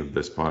space theme of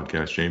this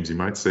podcast, James, you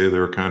might say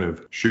they're kind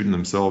of shooting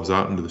themselves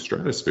out into the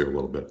stratosphere a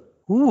little bit.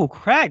 Ooh,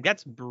 Craig,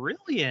 that's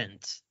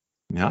brilliant.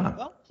 Yeah.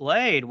 Well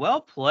played.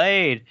 Well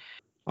played.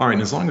 All right,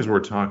 and as long as we're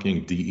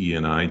talking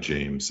DE&I,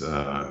 James,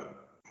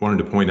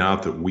 wanted to point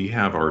out that we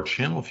have our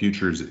Channel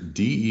Futures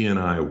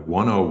DE&I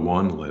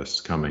 101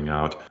 list coming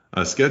out,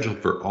 scheduled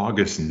for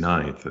August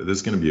 9th. This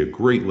is going to be a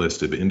great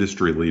list of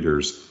industry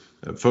leaders,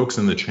 folks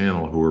in the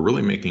channel who are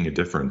really making a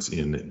difference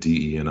in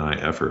DE&I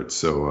efforts.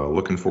 So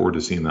looking forward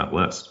to seeing that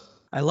list.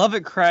 I love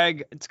it,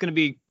 Craig. It's going to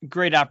be a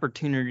great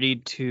opportunity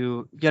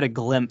to get a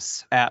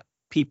glimpse at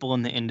people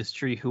in the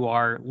industry who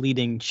are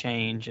leading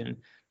change and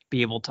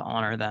be able to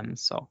honor them.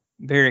 So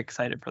very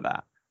excited for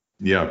that.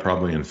 Yeah,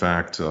 probably. In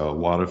fact, a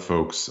lot of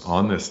folks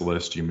on this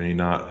list, you may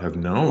not have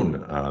known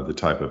the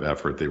type of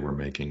effort they were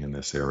making in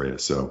this area.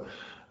 So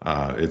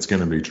it's going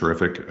to be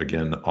terrific.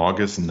 Again,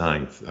 August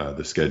 9th,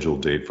 the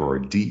scheduled date for our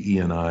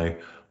DE&I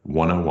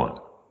 101.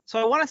 So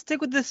I want to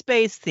stick with the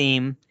space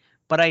theme,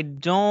 but I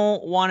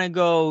don't want to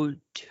go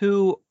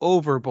too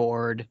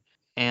overboard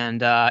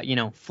and,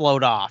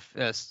 float off,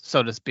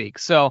 so to speak.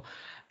 So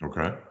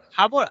okay,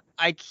 how about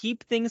I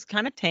keep things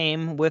kind of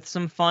tame with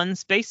some fun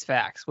space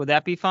facts? Would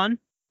that be fun?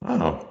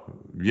 Oh,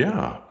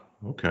 yeah.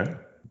 Okay.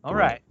 All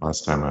right.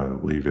 Last time I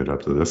leave it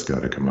up to this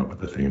guy to come up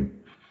with a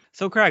theme.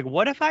 So, Craig,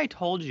 what if I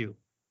told you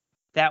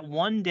that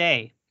one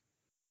day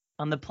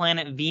on the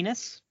planet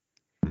Venus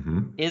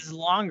is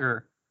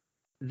longer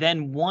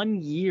than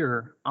 1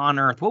 year on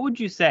Earth? What would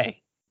you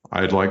say?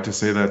 I'd like to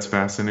say that's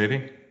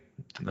fascinating,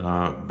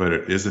 but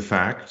it is a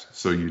fact.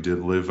 So you did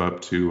live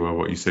up to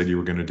what you said you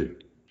were going to do.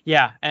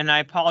 Yeah, and I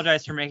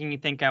apologize for making you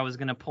think I was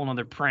going to pull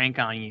another prank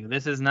on you.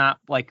 This is not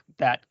like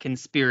that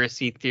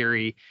conspiracy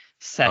theory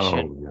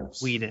session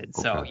we did.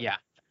 Okay. So, yeah.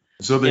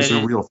 So these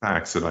are real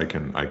facts that I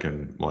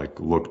can like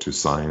look to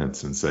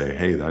science and say,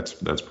 hey,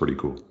 that's pretty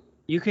cool.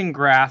 You can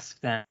grasp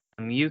them.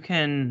 You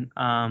can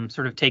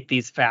sort of take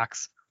these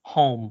facts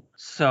home,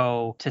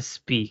 so to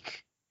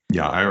speak.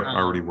 Yeah, I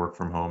already work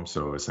from home,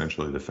 so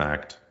essentially the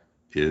fact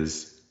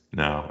is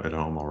now at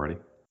home already.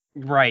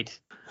 Right,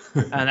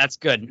 and that's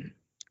good.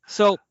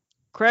 So,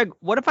 Craig,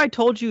 what if I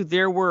told you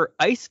there were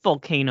ice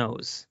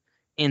volcanoes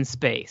in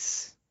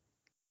space?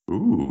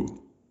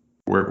 Ooh.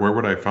 Where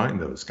would I find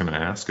those? Can I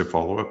ask a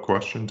follow-up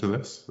question to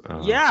this?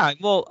 Yeah,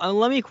 well,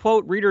 let me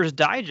quote Reader's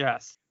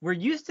Digest. We're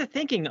used to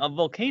thinking of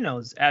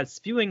volcanoes as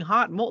spewing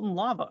hot molten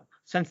lava,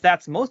 since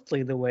that's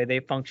mostly the way they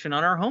function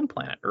on our home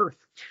planet, Earth.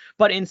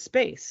 But in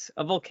space,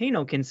 a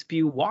volcano can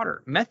spew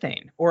water,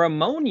 methane, or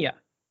ammonia.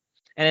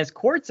 And as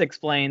Quartz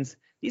explains,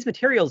 these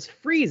materials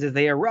freeze as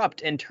they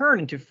erupt and turn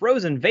into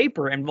frozen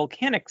vapor and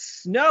volcanic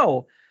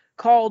snow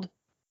called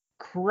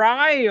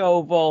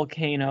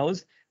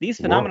cryovolcanoes. These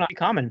phenomena are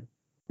common.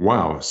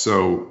 Wow.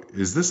 So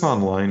is this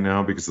online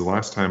now? Because the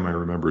last time I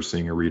remember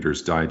seeing a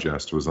Reader's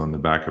Digest was on the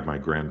back of my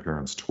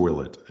grandparents'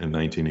 toilet in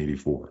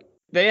 1984.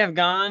 They have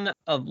gone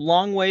a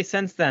long way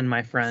since then,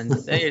 my friend.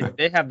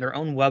 They have their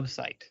own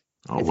website.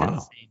 Oh, It's wow.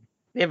 insane.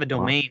 They have a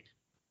domain.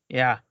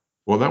 Yeah.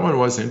 Well, that one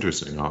was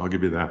interesting. I'll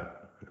give you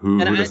that.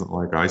 Who And I- doesn't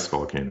like ice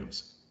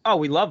volcanoes? Oh,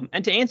 we love them.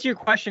 And to answer your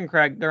question,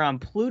 Craig, they're on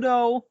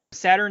Pluto,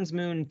 Saturn's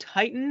moon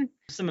Titan,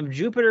 some of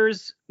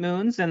Jupiter's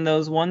moons, and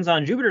those ones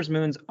on Jupiter's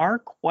moons are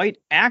quite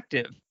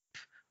active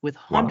with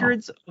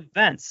hundreds of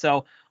events.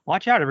 So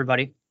watch out,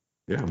 everybody.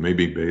 Yeah,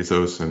 maybe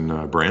Bezos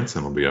and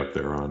Branson will be up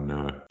there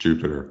on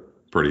Jupiter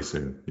pretty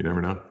soon. You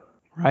never know.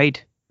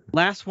 Right.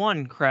 Last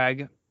one,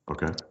 Craig.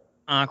 Okay.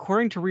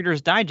 According to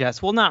Reader's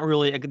Digest, well, not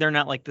really, they're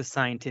not like the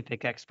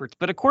scientific experts,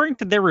 but according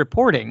to their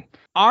reporting,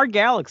 our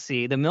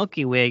galaxy, the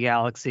Milky Way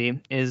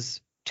galaxy,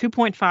 is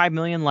 2.5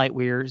 million light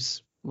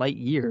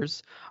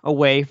years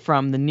away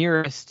from the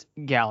nearest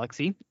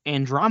galaxy,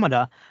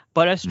 Andromeda.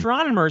 But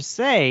astronomers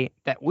say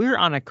that we're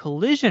on a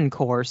collision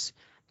course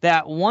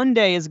that one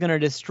day is going to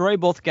destroy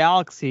both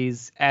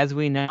galaxies as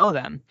we know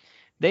them.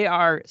 They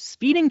are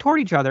speeding toward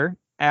each other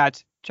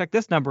at, check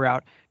this number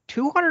out,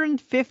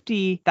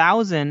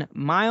 250,000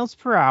 miles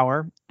per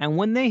hour. And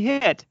when they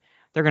hit,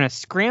 they're going to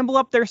scramble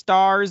up their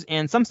stars,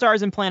 and some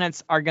stars and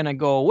planets are going to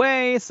go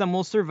away. Some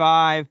will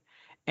survive.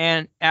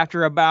 And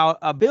after about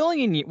 4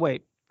 billion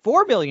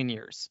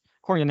years,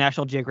 according to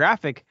National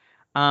Geographic,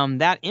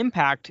 that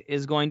impact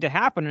is going to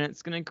happen, and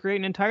it's going to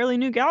create an entirely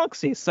new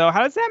galaxy. So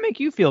how does that make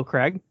you feel,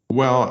 Craig?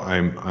 Well,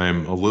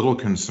 I'm a little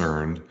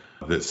concerned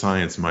that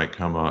science might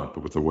come up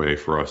with a way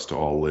for us to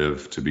all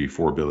live to be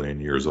 4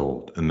 billion years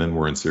old, and then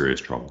we're in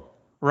serious trouble.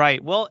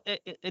 Right. Well,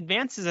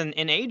 advances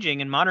in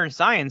aging and modern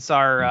science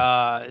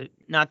are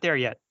not there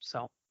yet.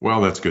 So.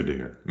 Well, that's good to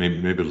hear.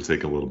 Maybe it'll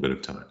take a little bit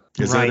of time.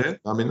 Is that it?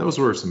 I mean, those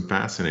were some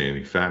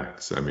fascinating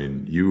facts. I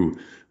mean, you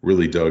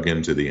really dug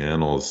into the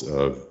annals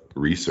of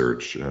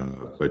research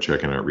by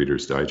checking out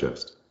Reader's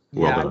Digest.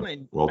 Well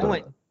done. I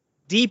went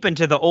deep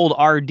into the old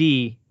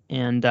RD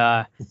and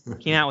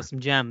came out with some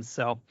gems.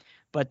 So,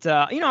 but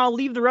I'll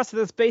leave the rest of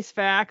the space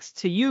facts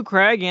to you,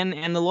 Craig,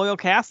 and the loyal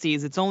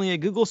casties. It's only a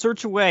Google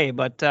search away,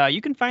 but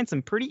you can find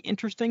some pretty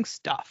interesting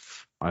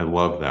stuff. I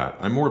love that.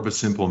 I'm more of a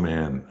simple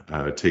man,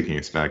 taking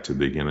us back to the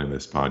beginning of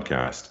this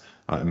podcast.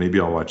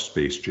 Maybe I'll watch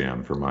Space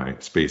Jam for my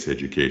space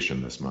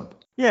education this month.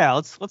 Yeah,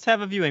 let's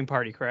have a viewing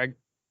party, Craig.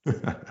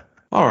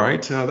 All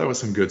right, that was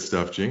some good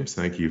stuff, James.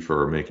 Thank you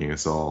for making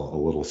us all a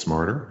little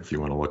smarter, if you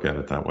want to look at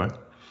it that way.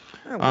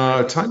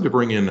 Time to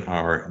bring in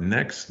our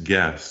next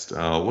guest.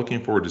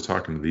 Looking forward to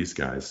talking to these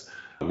guys.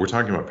 We're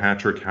talking about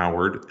Patrick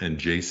Howard and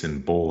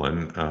Jason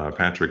Bolin.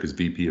 Patrick is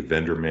VP of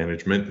Vendor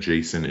Management.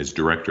 Jason is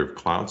Director of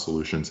Cloud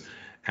Solutions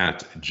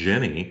at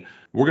Jenny.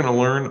 We're going to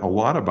learn a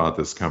lot about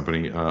this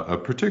company.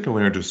 Of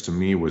particular interest to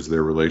me was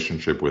their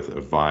relationship with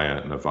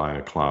Avaya and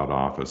Avaya Cloud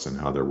Office and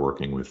how they're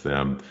working with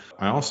them.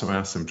 I also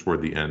asked them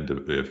toward the end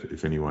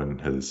if anyone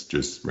has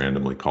just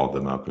randomly called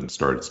them up and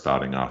started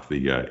spouting off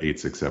the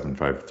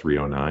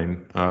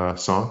 8675309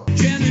 song.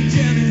 Jenny,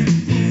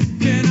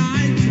 can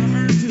I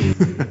turn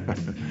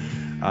to?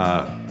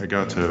 I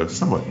got a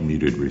somewhat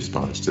muted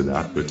response to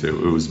that, but it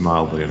was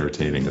mildly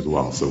entertaining as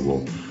well. So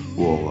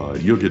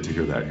you'll get to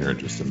hear that here in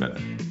just a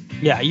minute.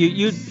 Yeah,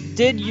 you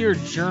did your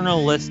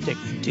journalistic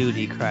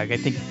duty, Craig. I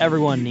think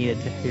everyone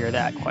needed to hear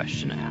that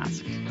question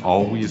asked.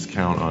 Always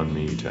count on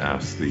me to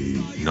ask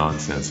the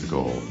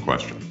nonsensical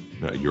question.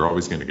 You're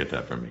always going to get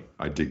that from me.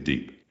 I dig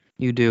deep.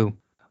 You do.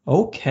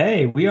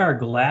 Okay, we are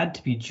glad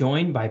to be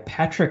joined by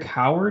Patrick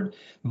Howard,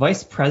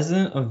 Vice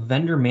President of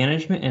Vendor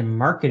Management and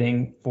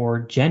Marketing for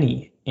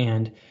Jenny,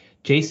 and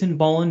Jason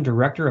Bolin,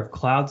 Director of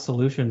Cloud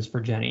Solutions for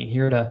Jenny,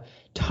 here to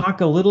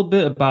talk a little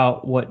bit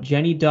about what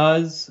Jenny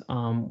does,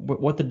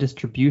 what the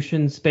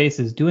distribution space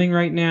is doing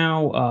right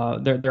now,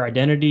 their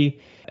identity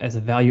as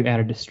a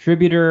value-added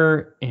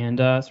distributor, and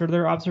sort of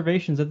their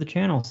observations of the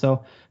channel.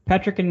 So,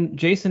 Patrick and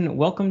Jason,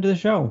 welcome to the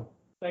show.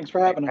 Thanks for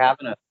having us.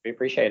 We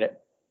appreciate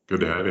it. Good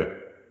to have you.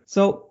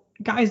 So,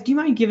 guys, do you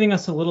mind giving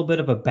us a little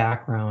bit of a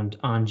background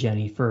on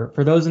Jenny for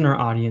those in our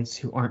audience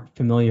who aren't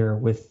familiar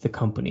with the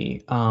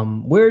company?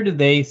 Where do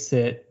they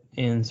sit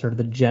in sort of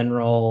the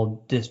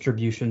general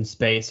distribution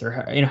space,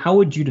 or how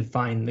would you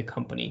define the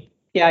company?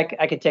 Yeah,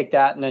 I could take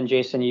that, and then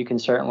Jason, you can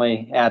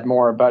certainly add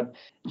more. But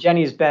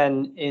Jenny's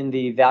been in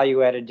the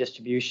value-added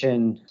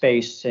distribution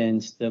space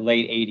since the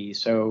late 80s.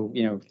 So,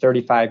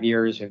 35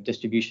 years of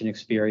distribution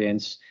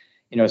experience,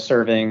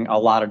 serving a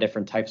lot of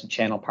different types of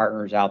channel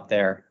partners out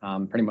there.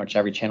 Pretty much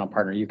every channel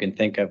partner you can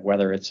think of,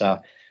 whether it's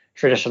a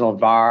traditional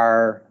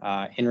VAR,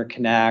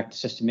 interconnect,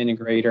 system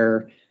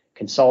integrator,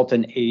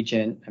 consultant,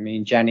 agent. I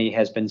mean, Jenny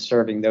has been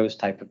serving those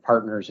type of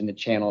partners in the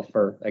channel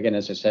for, again,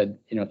 as I said,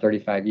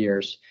 35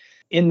 years.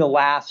 In the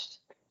last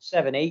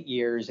 7-8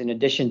 years, in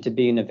addition to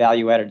being a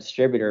value-added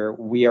distributor,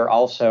 we are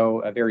also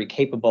a very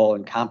capable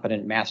and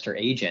competent master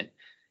agent.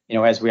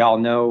 As we all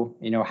know,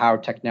 how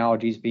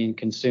technology is being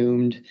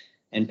consumed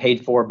and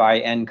paid for by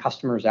end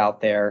customers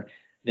out there.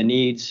 The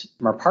needs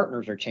from our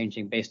partners are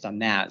changing based on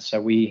that.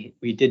 So we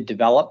did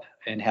develop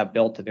and have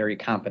built a very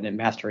competent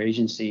master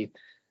agency,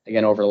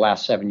 again, over the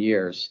last 7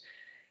 years.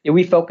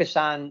 We focus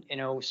on,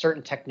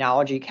 certain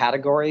technology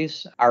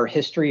categories. Our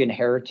history and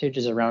heritage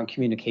is around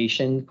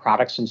communication,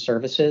 products, and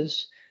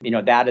services.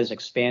 That has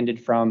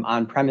expanded from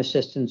on-premise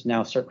systems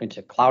now certainly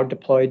to cloud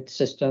deployed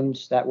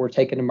systems that we're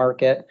taking to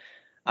market.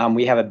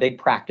 We have a big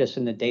practice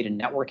in the data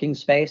networking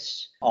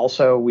space.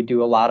 Also, we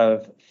do a lot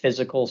of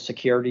physical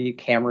security,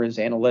 cameras,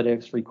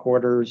 analytics,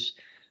 recorders.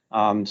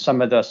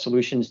 Some of the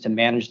solutions to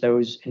manage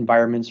those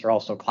environments are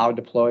also cloud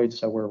deployed,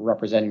 so we're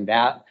representing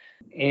that.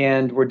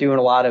 And we're doing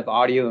a lot of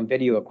audio and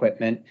video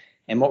equipment.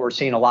 And what we're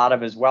seeing a lot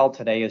of as well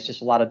today is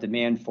just a lot of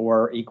demand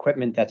for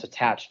equipment that's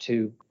attached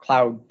to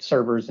cloud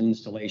servers and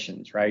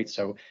installations, right?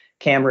 So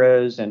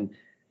cameras and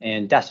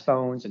desk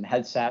phones and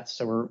headsets.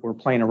 So we're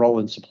playing a role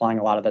in supplying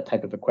a lot of that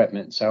type of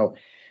equipment. So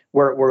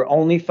we're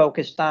only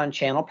focused on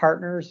channel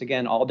partners.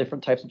 Again, all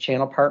different types of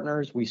channel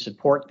partners. We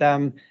support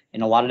them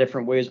in a lot of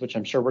different ways, which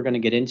I'm sure we're going to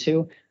get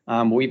into.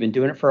 We've been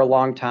doing it for a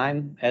long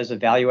time as a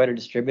value-added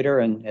distributor,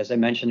 and as I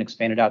mentioned,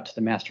 expanded out to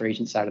the master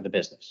agent side of the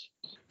business.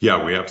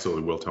 Yeah, we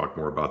absolutely will talk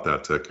more about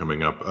that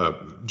coming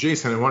up.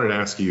 Jason, I wanted to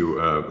ask you,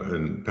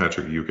 and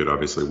Patrick, you could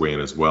obviously weigh in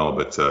as well,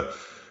 but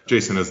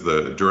Jason, as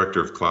the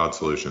Director of Cloud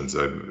Solutions,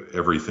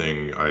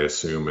 everything I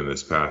assume in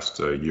this past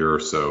year or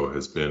so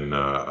has been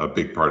a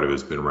big part of it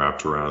has been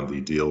wrapped around the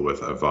deal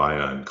with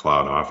Avaya and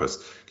Cloud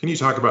Office. Can you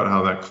talk about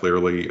how that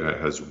clearly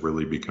has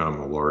really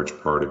become a large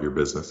part of your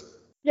business?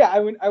 Yeah,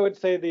 I would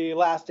say the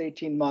last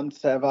 18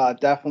 months have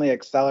definitely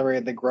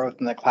accelerated the growth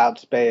in the cloud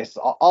space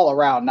all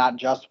around, not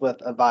just with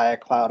Avaya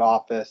Cloud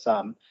Office.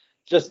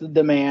 Just the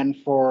demand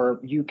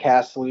for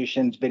UCaaS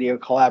solutions, video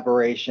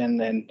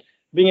collaboration, and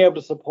being able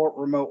to support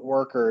remote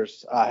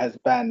workers has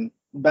been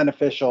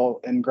beneficial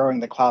in growing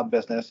the cloud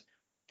business.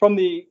 From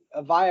the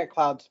Avaya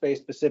Cloud space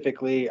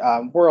specifically,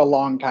 we're a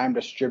longtime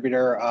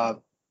distributor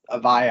of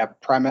Avaya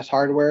premise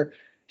hardware.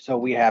 So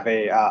we have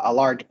a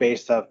large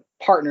base of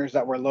partners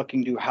that we're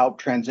looking to help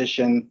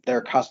transition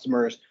their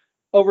customers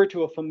over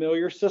to a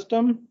familiar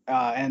system.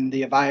 And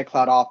the Avaya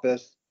Cloud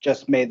Office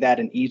just made that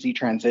an easy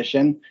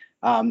transition.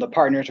 The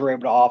partners were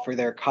able to offer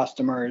their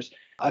customers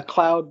a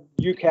cloud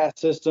UCaaS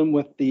system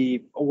with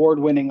the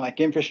award-winning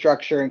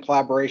infrastructure and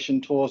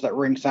collaboration tools that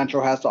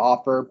RingCentral has to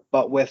offer,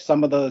 but with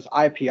some of those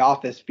IP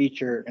Office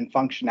feature and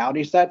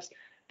functionality sets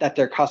that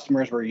their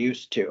customers were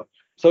used to.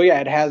 So yeah,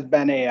 it has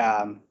been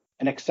an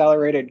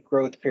accelerated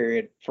growth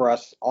period for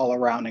us all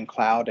around in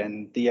cloud,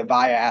 and the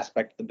Avaya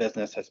aspect of the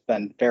business has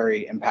been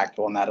very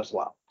impactful in that as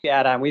well.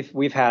 Yeah, Adam,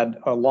 we've had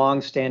a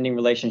long-standing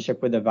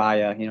relationship with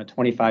Avaya,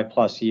 25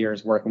 plus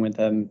years working with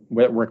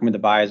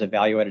Avaya as a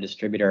value-added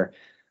distributor.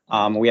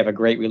 We have a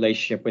great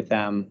relationship with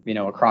them,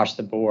 across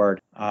the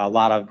board, a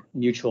lot of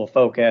mutual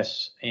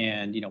focus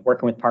and,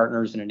 working with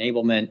partners and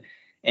enablement.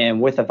 And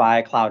with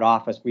Avaya Cloud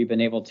Office, we've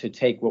been able to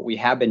take what we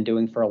have been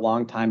doing for a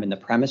long time in the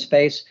premise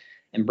space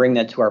and bring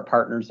that to our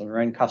partners and our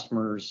end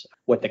customers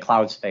with the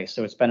cloud space.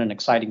 So it's been an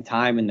exciting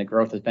time and the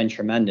growth has been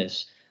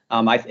tremendous.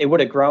 It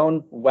would have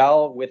grown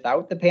well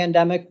without the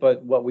pandemic,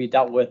 but what we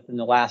dealt with in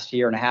the last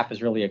year and a half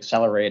has really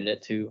accelerated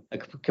it to a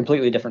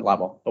completely different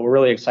level. But we're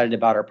really excited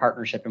about our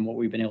partnership and what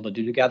we've been able to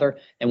do together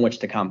and what's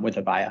to come with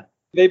Avaya.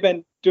 They've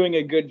been doing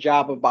a good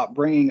job about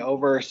bringing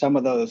over some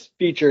of those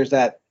features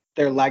that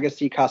their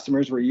legacy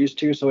customers were used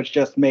to. So it's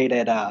just made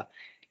it a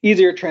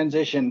easier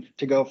transition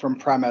to go from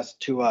premise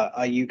to a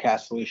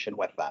UCaaS solution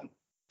with them.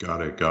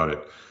 Got it.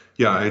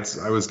 Yeah,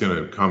 I was going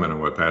to comment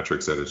on what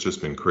Patrick said. It's just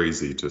been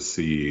crazy to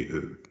see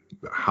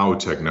how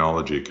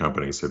technology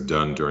companies have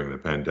done during the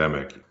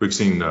pandemic. We've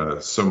seen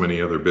so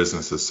many other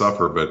businesses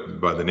suffer, but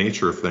by the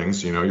nature of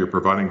things, you're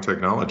providing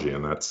technology,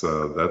 and that's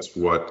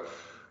what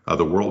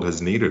the world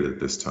has needed at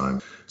this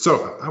time.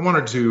 So I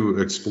wanted to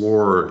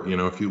explore,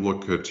 if you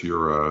look at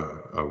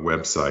your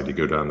website, you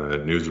go down the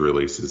news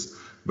releases,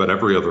 but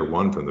every other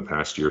one from the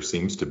past year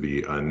seems to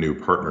be a new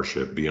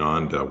partnership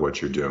beyond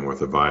what you're doing with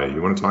Avaya.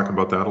 You want to talk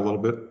about that a little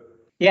bit?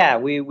 Yeah,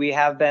 we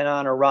have been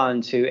on a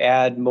run to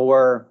add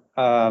more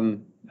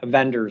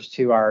vendors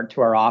to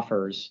our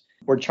offers.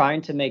 We're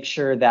trying to make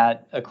sure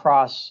that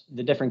across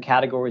the different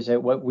categories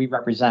that what we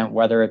represent,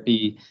 whether it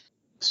be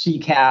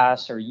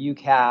CCaaS or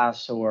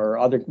UCaaS or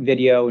other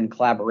video and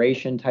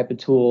collaboration type of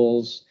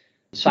tools,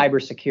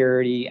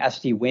 cybersecurity,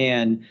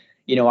 SD-WAN,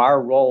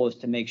 our role is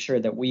to make sure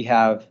that we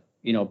have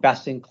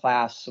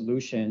best-in-class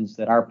solutions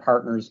that our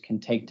partners can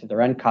take to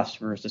their end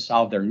customers to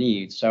solve their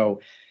needs.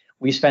 So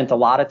we spent a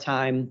lot of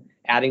time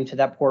adding to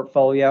that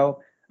portfolio.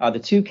 The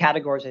two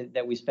categories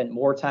that we spent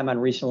more time on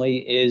recently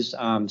is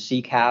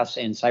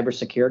CCaaS and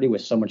cybersecurity,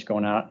 with so much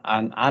going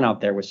on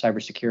out there with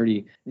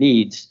cybersecurity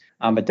needs.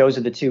 But those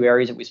are the two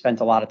areas that we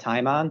spent a lot of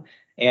time on.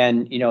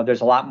 And,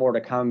 there's a lot more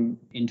to come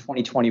in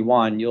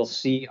 2021. You'll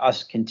see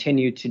us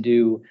continue to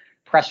do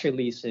press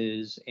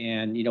releases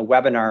and,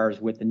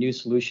 webinars with the new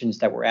solutions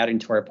that we're adding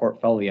to our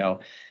portfolio.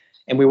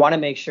 And we want to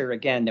make sure,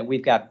 again, that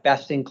we've got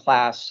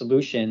best-in-class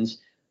solutions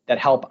that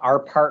help our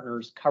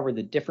partners cover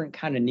the different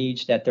kind of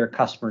needs that their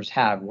customers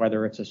have,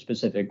 whether it's a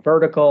specific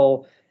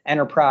vertical,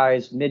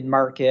 enterprise,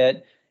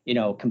 mid-market,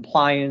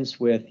 compliance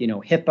with,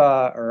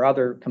 HIPAA or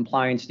other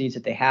compliance needs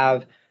that they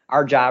have.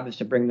 Our job is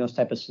to bring those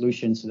type of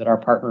solutions so that our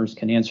partners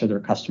can answer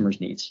their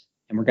customers' needs.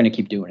 And we're going to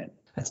keep doing it.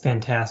 That's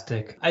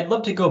fantastic. I'd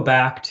love to go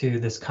back to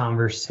this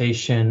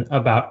conversation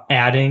about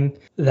adding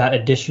that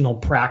additional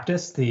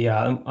practice, the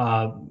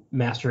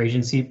master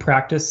agency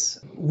practice.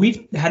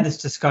 We've had this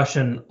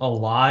discussion a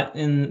lot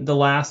in the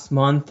last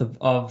month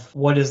of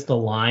what is the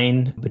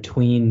line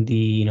between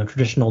the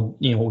traditional,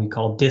 what we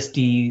call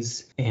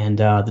disties and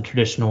the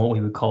traditional, what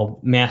we would call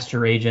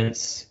master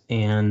agents,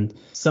 and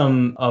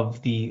some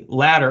of the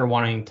latter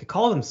wanting to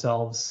call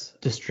themselves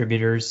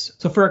distributors.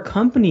 So for a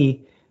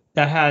company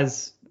that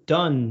has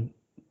done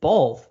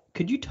both,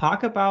 could you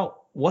talk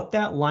about what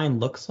that line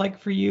looks like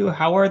for you?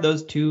 How are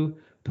those two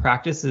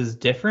practices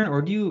different,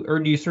 or do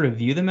you sort of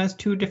view them as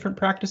two different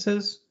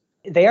practices?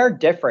 They are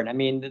different. I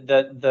mean,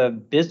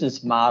 the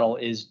business model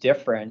is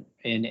different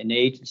in an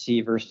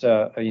agency versus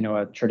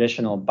a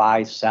traditional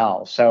buy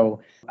sell.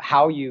 So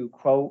how you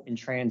quote and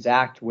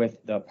transact with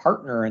the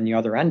partner on the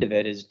other end of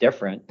it is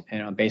different,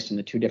 based on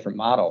the two different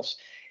models.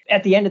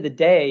 At the end of the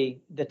day,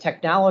 the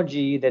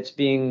technology that's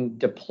being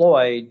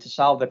deployed to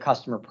solve the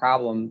customer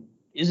problem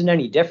isn't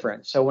any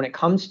different. So when it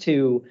comes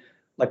to,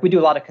 we do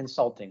a lot of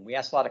consulting, we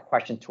ask a lot of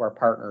questions to our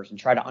partners and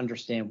try to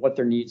understand what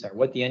their needs are,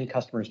 what the end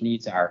customer's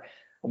needs are.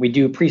 We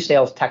do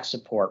pre-sales tech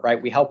support,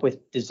 right? We help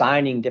with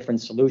designing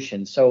different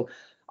solutions. So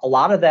a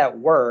lot of that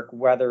work,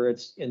 whether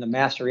it's in the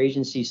master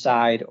agency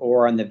side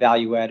or on the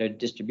value-added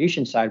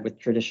distribution side with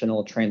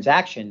traditional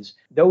transactions,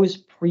 those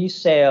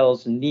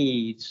pre-sales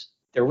needs,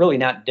 they're really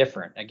not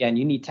different. Again,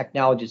 you need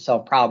technology to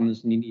solve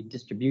problems, and you need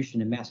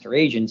distribution and master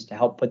agents to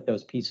help put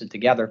those pieces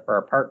together for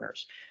our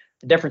partners.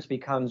 The difference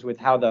becomes with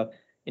how the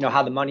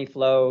money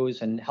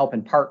flows and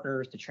helping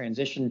partners to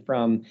transition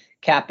from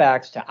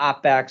CapEx to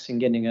OpEx and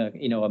getting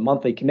a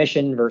monthly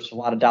commission versus a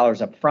lot of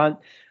dollars up front.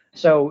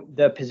 So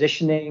the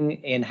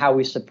positioning and how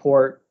we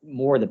support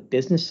more the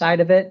business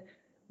side of it,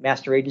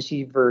 master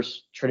agency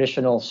versus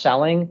traditional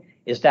selling,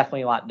 is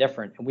definitely a lot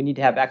different. And we need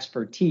to have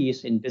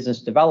expertise in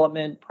business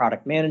development,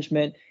 product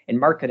management, and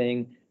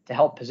marketing to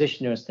help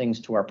position those things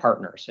to our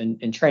partners.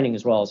 And training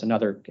as well is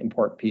another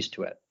important piece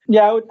to it.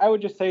 Yeah, I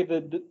would just say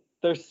that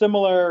they're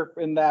similar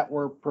in that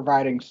we're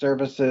providing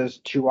services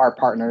to our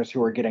partners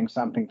who are getting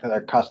something to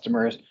their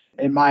customers.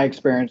 In my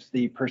experience,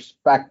 the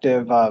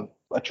perspective of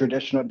a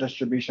traditional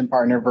distribution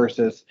partner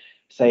versus,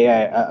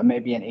 say,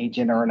 maybe an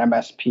agent or an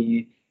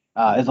MSP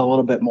is a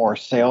little bit more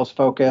sales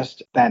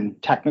focused than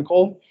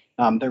technical.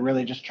 They're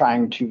really just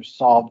trying to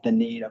solve the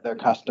need of their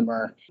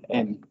customer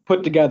and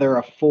put together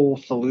a full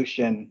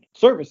solution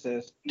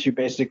services to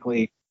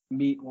basically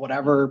meet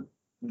whatever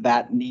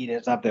that need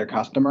is of their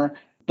customer.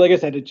 Like I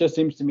said, it just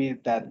seems to me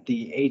that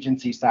the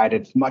agency side,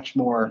 it's much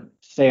more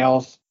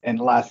sales and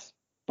less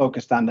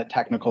focused on the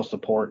technical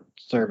support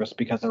service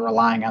because they're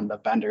relying on the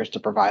vendors to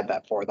provide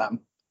that for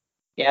them.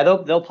 Yeah,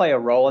 they'll play a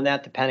role in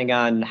that depending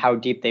on how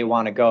deep they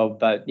want to go.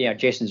 But yeah,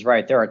 Jason's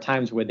right. There are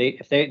times where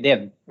if they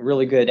have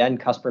really good end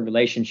customer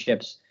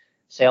relationships,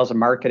 sales and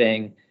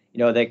marketing,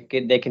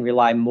 they can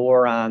rely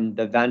more on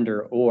the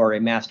vendor or a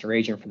master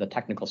agent for the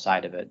technical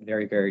side of it.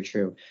 Very, very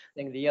true. I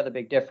think the other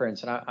big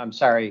difference, and I'm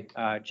sorry,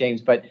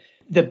 James, but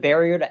the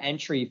barrier to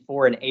entry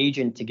for an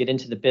agent to get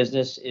into the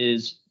business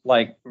is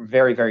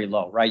very, very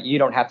low, right? You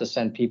don't have to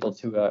send people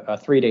to a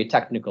 3-day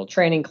technical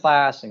training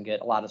class and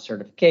get a lot of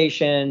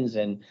certifications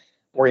and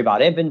worry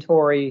about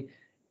inventory.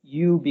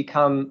 You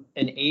become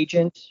an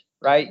agent,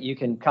 right? You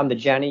can come to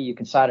Jenny, you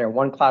can sign our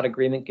One Cloud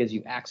agreement, gives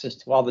you access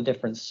to all the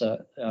different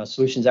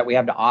solutions that we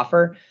have to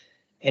offer,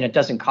 and it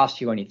doesn't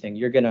cost you anything.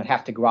 You're going to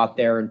have to go out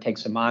there and take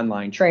some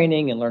online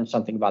training and learn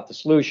something about the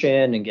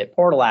solution and get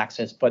portal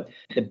access, but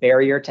the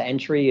barrier to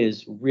entry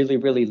is really,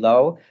 really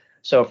low.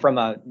 So from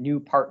a new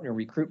partner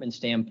recruitment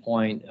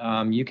standpoint,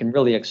 you can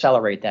really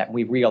accelerate that.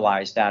 We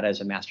realize that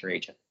as a master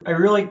agent. I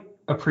really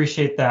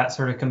appreciate that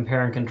sort of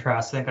compare and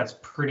contrast. I think that's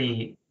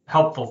pretty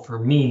helpful for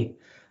me,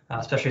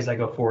 especially as I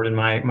go forward in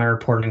my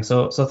reporting.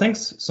 So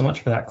thanks so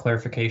much for that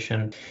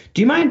clarification.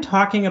 Do you mind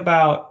talking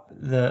about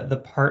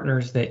the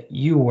partners that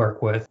you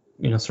work with,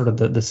 sort of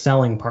the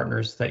selling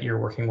partners that you're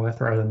working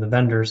with rather than the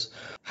vendors?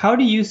 How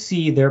do you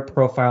see their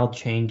profile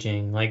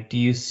changing? Do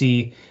you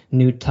see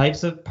new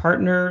types of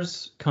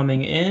partners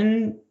coming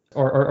in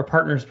or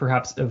partners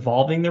perhaps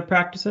evolving their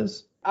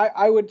practices?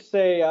 I would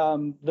say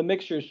the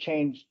mixture's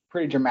changed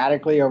pretty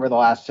dramatically over the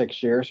last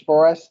 6 years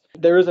for us.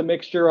 There is a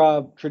mixture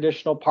of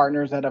traditional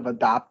partners that have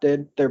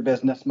adopted their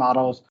business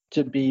models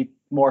to be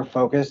more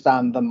focused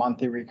on the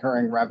monthly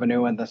recurring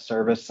revenue and the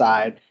service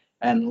side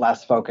and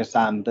less focused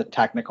on the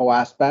technical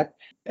aspect.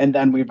 And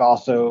then we've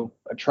also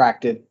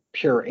attracted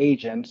pure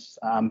agents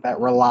that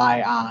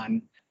rely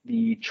on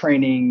the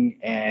training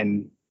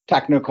and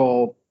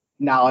technical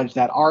knowledge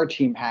that our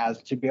team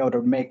has to be able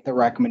to make the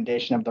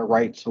recommendation of the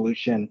right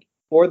solution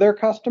for their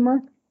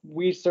customer.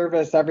 We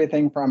service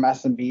everything from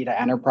SMB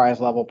to enterprise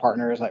level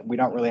partners. Like, we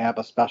don't really have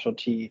a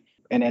specialty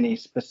in any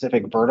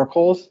specific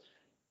verticals,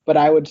 but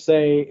I would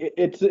say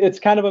it's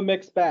kind of a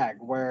mixed bag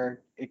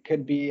where it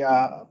could be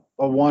a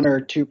 1 or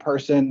 2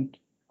 person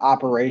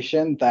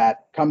operation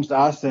that comes to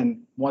us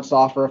and wants to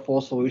offer a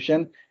full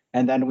solution.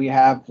 And then we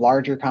have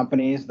larger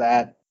companies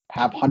that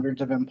have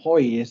hundreds of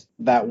employees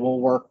that will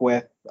work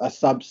with a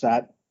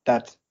subset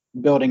that's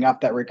building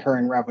up that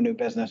recurring revenue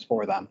business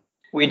for them.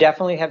 We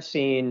definitely have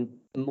seen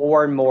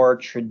more and more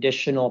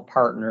traditional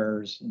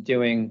partners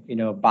doing,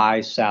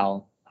 buy,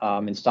 sell,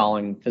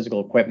 installing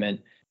physical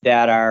equipment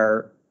that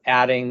are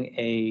adding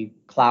a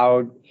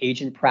cloud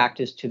agent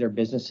practice to their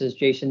businesses.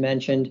 Jason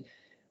mentioned,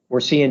 we're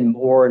seeing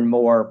more and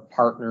more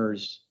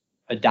partners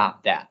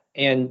adopt that,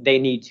 and they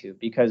need to,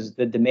 because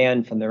the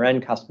demand from their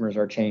end customers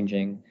are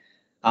changing.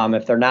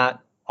 If they're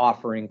not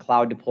offering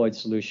cloud deployed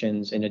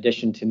solutions in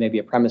addition to maybe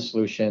a premise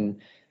solution,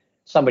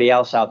 somebody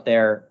else out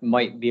there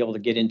might be able to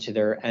get into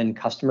their end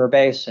customer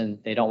base,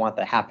 and they don't want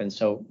that to happen.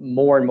 So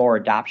more and more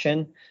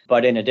adoption.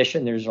 But in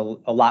addition, there's a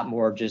lot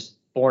more just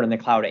born in the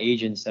cloud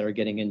agents that are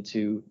getting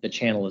into the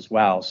channel as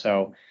well.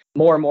 So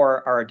more and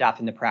more are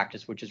adopting the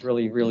practice, which is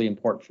really, really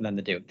important for them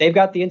to do. They've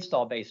got the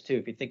install base too.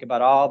 If you think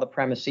about all the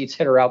premise seats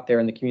that are out there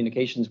in the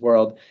communications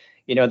world,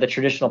 the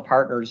traditional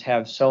partners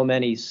have so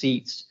many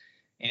seats,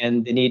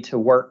 and they need to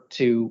work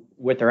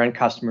with their end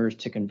customers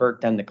to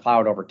convert them to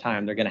cloud over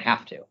time. They're going to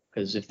have to,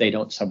 because if they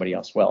don't, somebody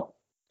else will.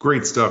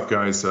 Great stuff,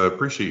 guys.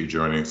 Appreciate you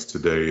joining us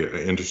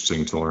today.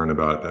 Interesting to learn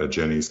about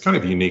Jenny's kind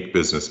of unique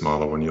business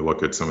model when you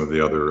look at some of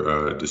the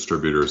other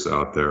distributors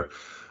out there.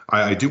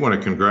 I do want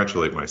to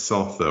congratulate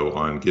myself, though,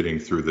 on getting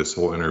through this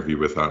whole interview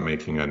without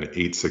making an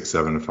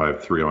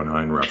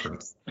 8675309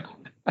 reference.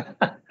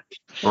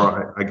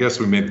 Or I guess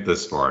we made it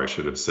this far, I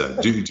should have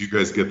said. Do you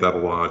guys get that a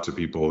lot? Do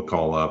people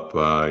call up,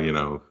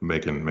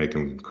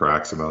 making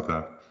cracks about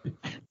that?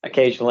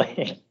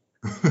 Occasionally.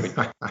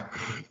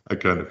 I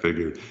kind of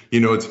figured.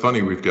 It's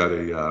funny. We've got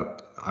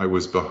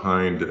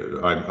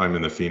I'm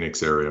in the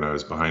Phoenix area, and I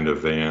was behind a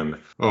van,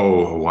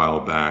 a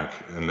while back.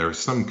 And there's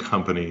some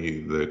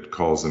company that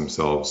calls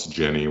themselves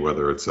Jenny,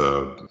 whether it's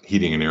a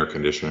heating and air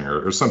conditioning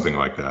or something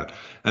like that.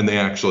 And they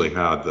actually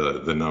had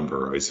the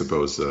number. I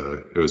suppose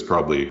it was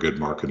probably a good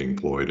marketing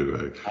ploy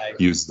to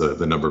use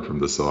the number from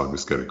the song. It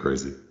was kind of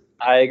crazy.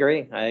 I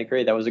agree.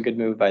 That was a good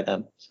move by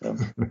them. So.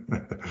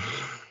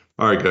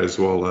 All right, guys.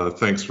 Well,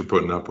 thanks for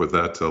putting up with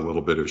that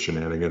little bit of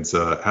shenanigans.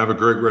 Have a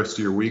great rest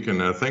of your week,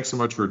 and thanks so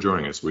much for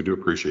joining us. We do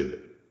appreciate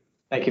it.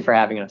 Thank you for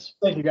having us.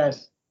 Thank you,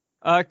 guys.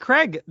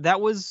 Craig, that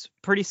was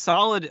pretty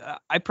solid.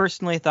 I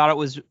personally thought it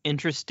was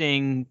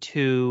interesting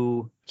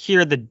to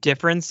hear the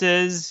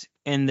differences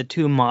in the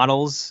two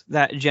models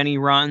that Jenny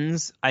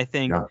runs. I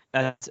think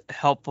that's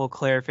helpful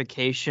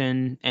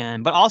clarification,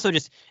 but also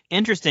just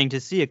interesting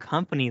to see a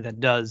company that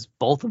does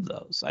both of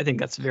those. I think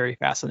that's very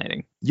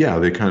fascinating. Yeah,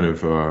 they kind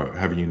of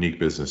have a unique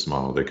business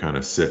model. They kind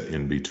of sit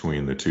in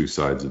between the two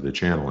sides of the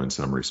channel in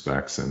some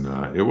respects,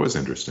 and it was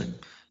interesting.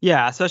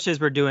 Yeah, especially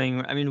as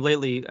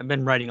lately I've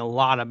been writing a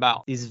lot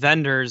about these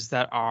vendors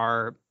that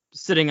are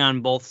sitting on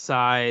both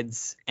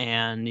sides,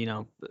 and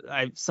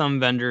I have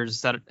some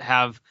vendors that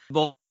have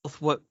both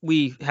what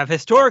we have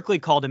historically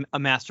called a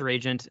master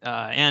agent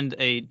and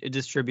a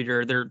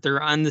distributor.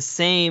 They're on the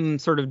same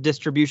sort of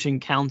distribution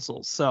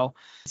council, so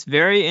it's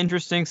very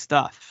interesting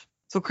stuff.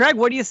 So Craig,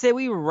 what do you say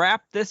we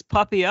wrap this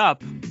puppy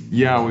up?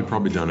 Yeah, we've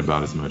probably done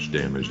about as much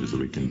damage as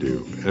we can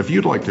do. If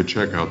you'd like to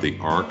check out the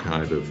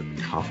archive of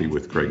Coffee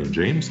with Craig and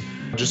James,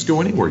 just go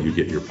anywhere you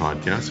get your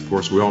podcasts. Of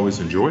course, we always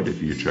enjoy it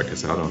if you check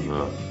us out on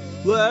the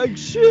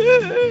flagship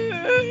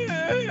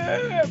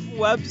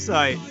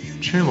website,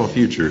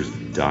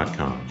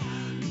 channelfutures.com.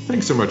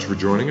 Thanks so much for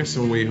joining us,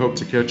 and we hope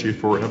to catch you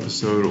for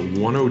episode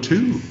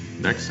 102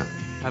 next time.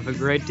 Have a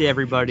great day,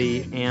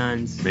 everybody,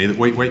 and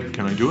wait,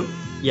 can I do it?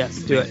 Yes,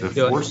 do it.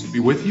 The Force be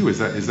with you. Is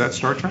that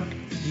Star Trek?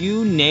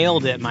 You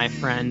nailed it, my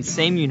friend.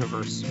 Same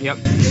universe. Yep.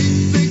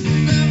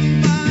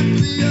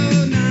 8675309